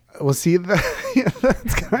 I think. Well, see,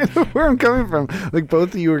 that's kind of where I'm coming from. Like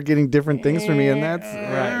both of you are getting different things from me, and that's right.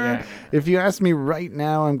 Yeah. If you ask me right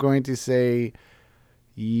now, I'm going to say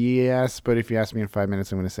yes. But if you ask me in 5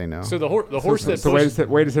 minutes, I'm going to say no. So the horse that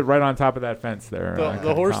way to sit right on top of that fence there.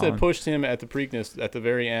 The horse that pushed him at the Preakness at the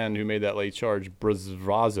very end, who made that late charge,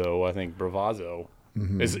 Bravazzo,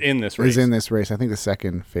 is in this race. Is in this race. I think the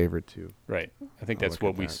second favorite too. Right. I think that's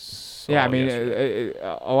what we saw. Yeah, I mean,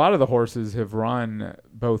 a lot of the horses have run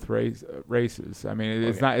both races. I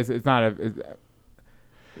mean,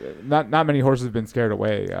 not many horses have been scared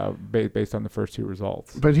away based on the first two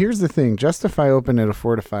results. But here's the thing: Justify opened at a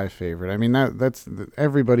 4-5 favorite. I mean, that's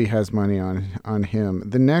everybody has money on him.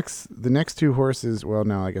 The next two horses. Well,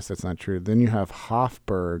 no, I guess that's not true. Then you have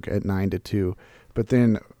Hofburg at 9-2, but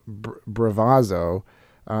then Bravazzo.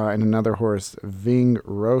 And another horse, Vino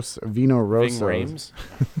Rosso. Ving Rames.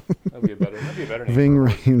 That'd be a better name. Ving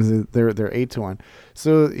Rames. They're 8-1.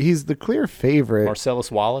 So he's the clear favorite. Marcellus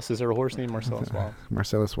Wallace. Is there a horse named Marcellus Wallace?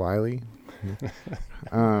 Marcellus Wiley.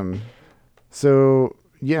 So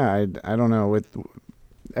yeah, I don't know. With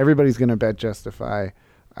everybody's going to bet Justify.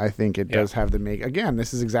 I think it does have the make. Again,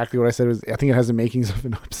 this is exactly what I said. I think it has the makings of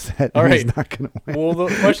an upset. All right. He's not going to win. Well, the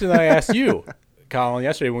question that I asked you, Colin,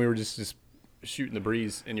 yesterday when we were just shooting the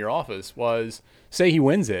breeze in your office was, say he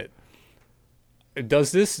wins it,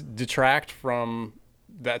 does this detract from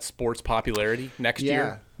that sport's popularity next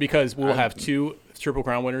year? Because we'll have two Triple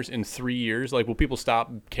Crown winners in 3 years. Like, will people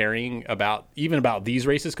stop caring about these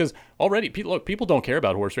races? Because already, people don't care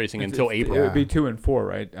about horse racing until April. It would be 2 and 4,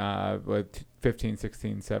 right? With 15,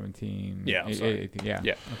 16, 17. Yeah, 18,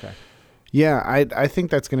 yeah. Okay. Yeah, I think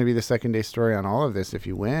that's going to be the second day story on all of this if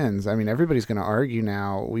he wins. I mean, everybody's going to argue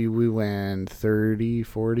now. We went 30,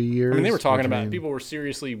 40 years. I mean, they were talking about people were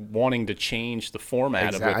seriously wanting to change the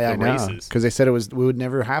format of the races. Because they said it would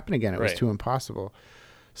never happen again. It was too impossible.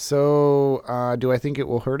 So do I think it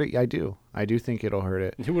will hurt it? I do. I do think it'll hurt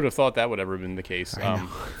it. Who would have thought that would ever have been the case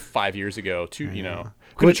 5 years ago?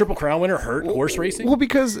 Could a Triple Crown winner hurt horse racing? Well,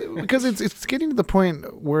 because it's getting to the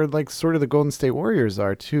point where like sort of the Golden State Warriors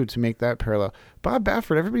are too, to make that parallel. Bob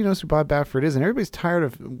Baffert, everybody knows who Bob Baffert is, and everybody's tired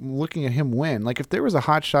of looking at him win. Like if there was a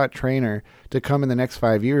hotshot trainer to come in the next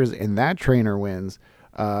 5 years and that trainer wins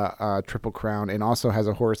Triple Crown and also has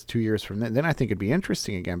a horse 2 years from then I think it'd be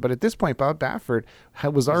interesting again. But at this point, Bob Baffert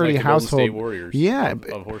was already like a household. Golden State Warriors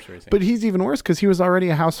of horse racing. But he's even worse because he was already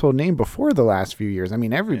a household name before the last few years. I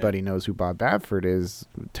mean, everybody knows who Bob Baffert is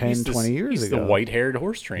 20 years ago. He's the white-haired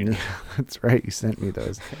horse trainer. Yeah, that's right. You sent me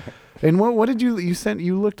those. And what did you sent?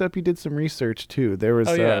 You looked up. You did some research too. There was.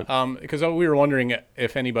 Because we were wondering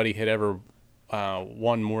if anybody had ever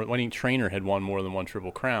won more. Any trainer had won more than one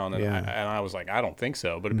Triple Crown, and I was like, I don't think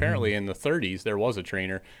so. But apparently, in the 30s, there was a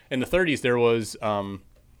trainer. In the 30s,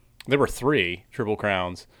 there were 3 Triple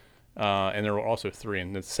Crowns, and there were also 3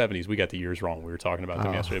 in the 70s. We got the years wrong. We were talking about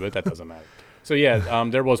them yesterday, but that doesn't matter. So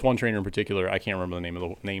there was one trainer in particular. I can't remember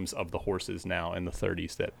the names of the horses now in the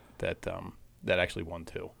 30s that actually won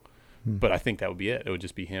 2. But I think that would be it. It would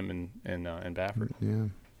just be him and Baffert. Yeah.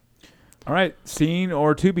 All right, seen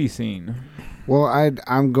or to be seen? Well,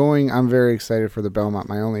 I'm very excited for the Belmont.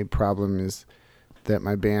 My only problem is that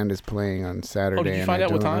my band is playing on Saturday. Oh, did you find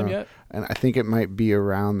out what time yet? And I think it might be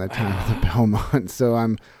around the time of the Belmont. So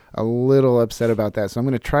a little upset about that. So I'm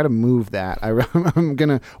going to try to move that. I'm going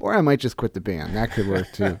to, or I might just quit the band. That could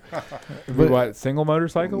work too. But what, single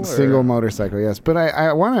motorcycle? Single motorcycle, yes. But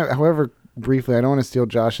I want to, however, briefly, I don't want to steal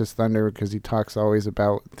Josh's thunder because he talks always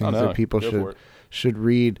about things that people should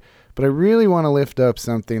read. But I really want to lift up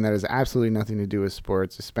something that has absolutely nothing to do with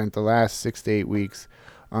sports. I spent the last 6 to 8 weeks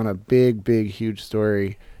on a big, huge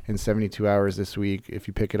story in 72 Hours this week. If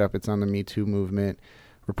you pick it up, it's on the Me Too movement.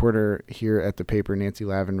 Reporter here at the paper, Nancy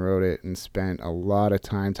Lavin, wrote it and spent a lot of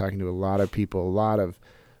time talking to a lot of people, a lot of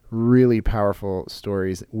really powerful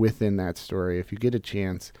stories within that story. If you get a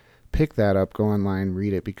chance, pick that up, go online,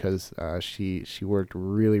 read it, because she worked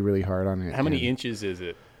really hard on it. How many inches is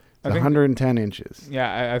it? It's 110 inches.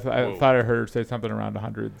 Yeah, I thought I heard her say something around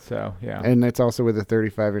 100. So yeah, and it's also with a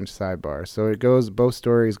 35-inch sidebar. So it goes. Both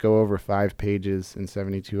stories go over 5 pages in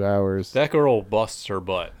 72 hours. That girl busts her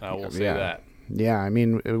butt. I will say that. Yeah, I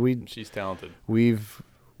mean, she's talented.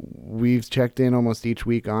 We've checked in almost each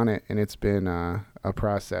week on it, and it's been a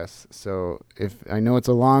process. So if I know it's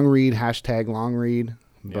a long read, #long read,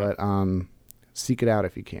 but seek it out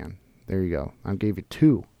if you can. There you go. I gave you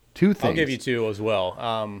two things. I'll give you 2 as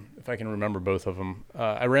well. If I can remember both of them.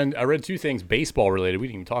 I read 2 things baseball related. We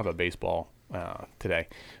didn't even talk about baseball today,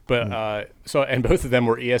 but and both of them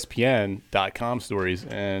were ESPN.com stories.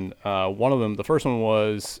 And one of them, the first one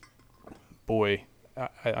was,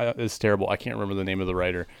 it's terrible. I can't remember the name of the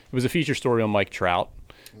writer. It was a feature story on Mike Trout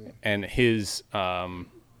and his the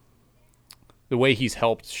way he's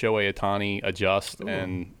helped Shohei Ohtani adjust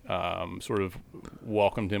and sort of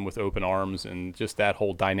welcomed him with open arms, and just that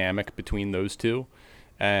whole dynamic between those two.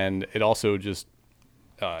 And it also just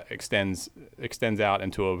extends out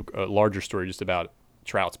into a larger story just about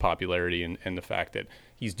Trout's popularity and the fact that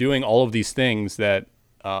he's doing all of these things that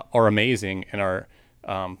are amazing and are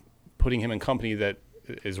putting him in company that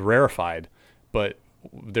is rarefied, but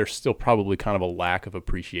there's still probably kind of a lack of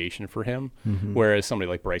appreciation for him. Mm-hmm. Whereas somebody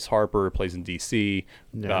like Bryce Harper plays in D.C.,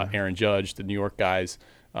 Aaron Judge, the New York guys,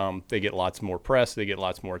 they get lots more press, they get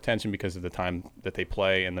lots more attention because of the time that they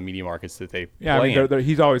play and the media markets that they play in.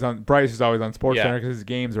 He's always on. Bryce is always on SportsCenter because his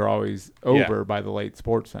games are always over by the late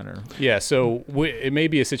SportsCenter. Yeah, so it may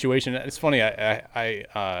be a situation. It's funny. I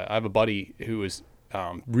have a buddy who is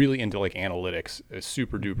really into like analytics, is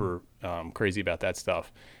super duper crazy about that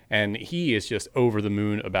stuff, and he is just over the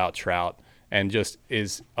moon about Trout, and just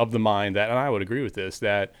is of the mind that, and I would agree with this,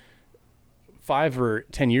 that 5 or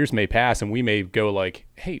 10 years may pass and we may go like,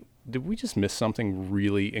 hey, did we just miss something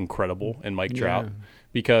really incredible in Mike Trout?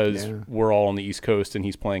 Because we're all on the East Coast and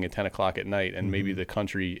he's playing at 10 o'clock at night, and maybe the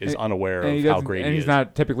country is unaware of how great he is. And he's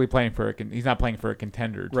not typically playing for he's not playing for a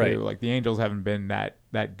contender too. Right. Like the Angels haven't been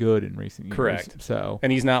that good in recent years. Correct. So,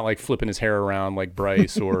 and he's not like flipping his hair around like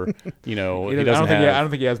Bryce or I don't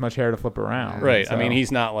think he has much hair to flip around. Right. So. I mean,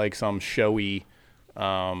 he's not like some showy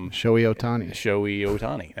Shohei Ohtani,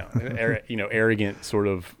 arrogant, sort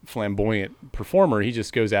of flamboyant performer. He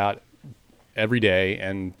just goes out every day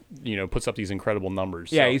and puts up these incredible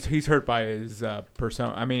numbers. Yeah, so. he's hurt by his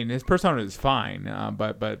persona. I mean, his persona is fine,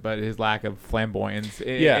 but his lack of flamboyance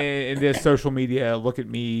in this social media look at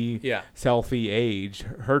me selfie age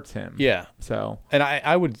hurts him. Yeah. So, and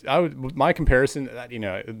I would my comparison,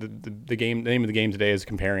 the name of the game today is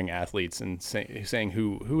comparing athletes and saying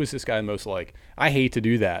who is this guy most like. I hate to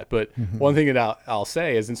do that, but one thing that I'll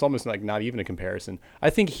say is, it's almost like not even a comparison. I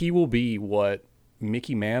think he will be what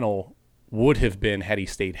Mickey Mantle would have been had he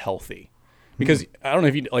stayed healthy, because I don't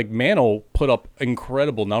know if Mantle put up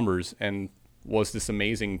incredible numbers and was this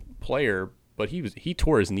amazing player, but he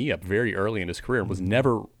tore his knee up very early in his career and was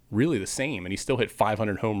never really the same, and he still hit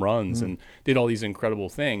 500 home runs and did all these incredible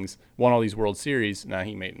things, won all these World Series. Now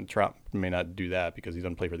Trout may not do that because he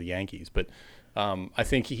doesn't play for the Yankees, but I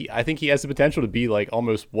think he has the potential to be like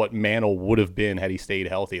almost what Mantle would have been had he stayed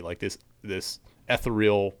healthy, like this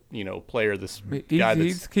ethereal, player.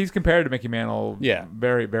 He's compared to Mickey Mantle,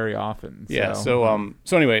 very, very often. So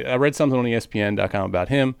anyway, I read something on ESPN.com about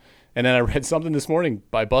him, and then I read something this morning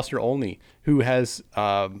by Buster Olney, who has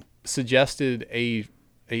suggested a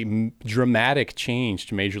dramatic change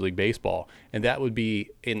to Major League Baseball, and that would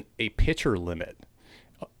be in a pitcher limit.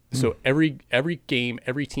 So every game,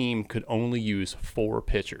 every team could only use 4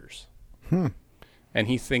 pitchers, and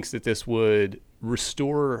he thinks that this would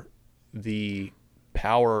restore the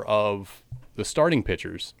power of the starting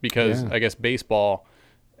pitchers, because I guess baseball,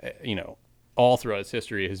 all throughout its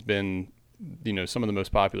history has been, some of the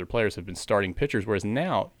most popular players have been starting pitchers, whereas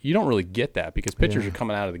now you don't really get that because pitchers are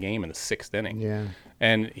coming out of the game in the 6th inning. Yeah.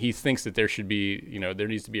 And he thinks that there should be, there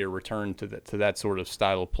needs to be a return to that sort of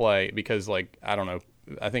style of play, because I don't know,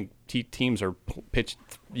 I think teams are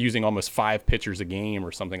using almost 5 pitchers a game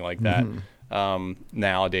or something like that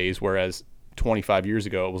nowadays, whereas 25 years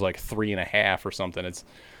ago it was like 3.5 or something. It's,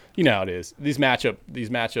 you know how it is. These matchup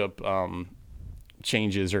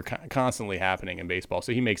changes are constantly happening in baseball.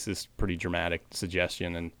 So he makes this pretty dramatic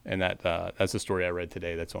suggestion, and that's the story I read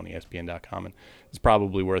today. That's on ESPN.com, and it's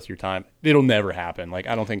probably worth your time. It'll never happen. Like,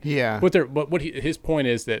 I don't think. Yeah. His point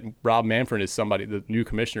is that Rob Manfred is somebody, the new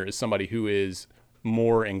commissioner is somebody who is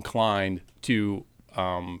more inclined to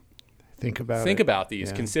think about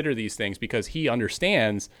these, consider these things, because he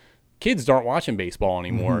understands kids aren't watching baseball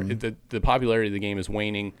anymore. The popularity of the game is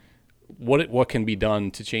waning. What can be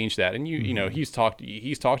done to change that? And you know, he's talked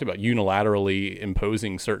about unilaterally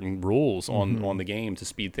imposing certain rules on the game to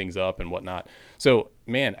speed things up and whatnot. So,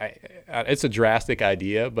 man, it's a drastic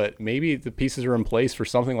idea, but maybe the pieces are in place for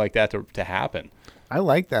something like that to happen. I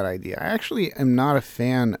like that idea. I actually am not a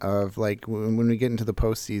fan of, like, when we get into the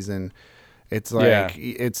postseason. It's like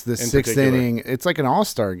it's the sixth inning. It's like an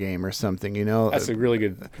all-star game or something, you know. That's a really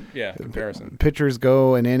good comparison. Pitchers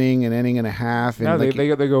go an inning and a half. And no, like,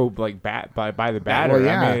 they go like by the batter. Well,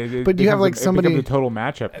 yeah. I mean, but you have like somebody. It becomes a total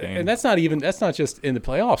matchup game. And that's not just in the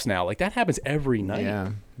playoffs now. Like, that happens every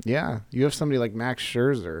night. Yeah. You have somebody like Max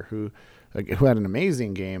Scherzer who had an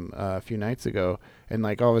amazing game a few nights ago, and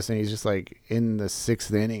like all of a sudden he's just like in the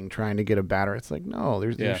 6th inning trying to get a batter. It's like, no,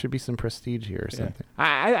 there should be some prestige here or something.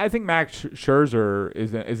 I think Max Scherzer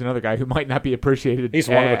is another guy who might not be appreciated. He's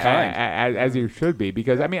one of a kind, as he should be,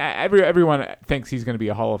 because I mean everyone thinks he's going to be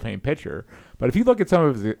a Hall of Fame pitcher, but if you look at some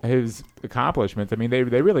of his accomplishments, I mean they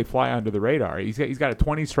really fly under the radar. He's got a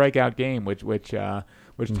 20 strikeout game, which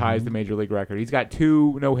ties the major league record. He's got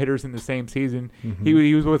 2 no-hitters in the same season.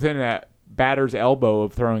 He was within a batter's elbow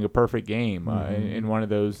of throwing a perfect game in one of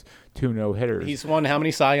those 2 no-hitters. He's won how many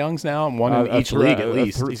Cy Youngs now? One in each league at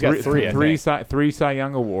least. He's got 3 three Cy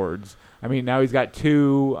Young awards. I mean, now he's got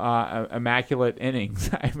 2 immaculate innings.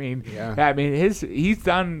 I mean, he's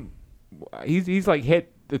done. He's like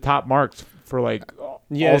hit the top marks for like.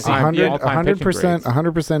 Yes,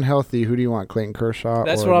 100% healthy. Who do you want, Clayton Kershaw?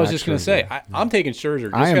 That's what I was just going to say. I'm taking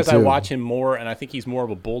Scherzer just because I watch him more, and I think he's more of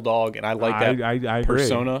a bulldog, and I like that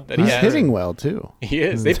persona that he has. He's hitting well too. He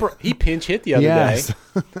is. He pinch hit the other day.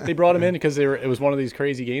 They brought him in because it was one of these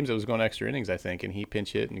crazy games that was going extra innings, I think, and he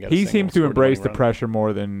pinch hit and got. He seems to embrace the pressure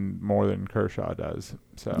more than Kershaw does.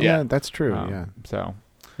 So yeah, that's true.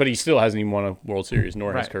 But he still hasn't even won a World Series,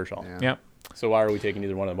 nor has Kershaw. Yep. So why are we taking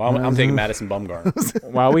either one of them? I'm taking Madison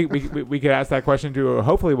Bumgarner. Well, we could ask that question too.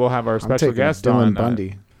 Hopefully, we'll have our special guest Dylan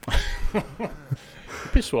Bundy.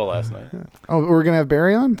 Pitched well last night. Oh, we're gonna have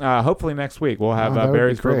Barry on? Hopefully next week we'll have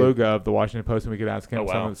Barry Verluga of the Washington Post, and we could ask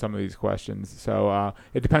him some of these questions. So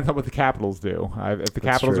it depends on what the Capitals do. If the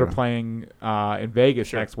Capitals are playing in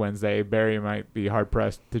Vegas next Wednesday, Barry might be hard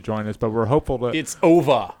pressed to join us. But we're hopeful to. It's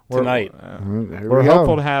over tonight. We're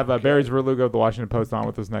hopeful to have Barry Verluga of the Washington Post on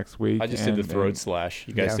with us next week. I just did the throat slash.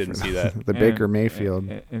 You guys didn't see that. The Baker Mayfield.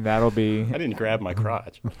 And that'll be. I didn't grab my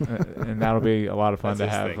crotch. And that'll be a lot of fun to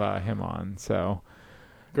have him on. So.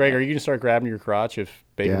 Greg, are you going to start grabbing your crotch if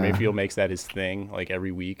Baker Mayfield makes that his thing, like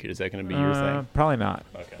every week? Is that going to be your thing? Probably not.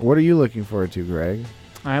 Okay. What are you looking forward to, Greg?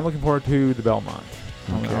 I'm looking forward to the Belmont.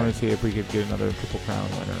 I want to see if we could get another Triple Crown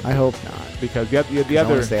winner. I hope not. Because the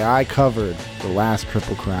other... I covered the last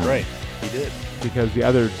Triple Crown. Right. He did. Because the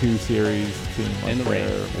other 2 series seem like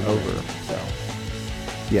they're over. So.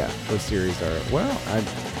 Yeah, those series are... Well,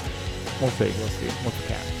 we'll see. What's the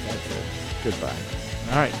cap? That's it. Goodbye.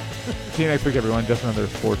 All right. See you next week, everyone. Just another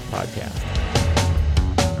sports podcast.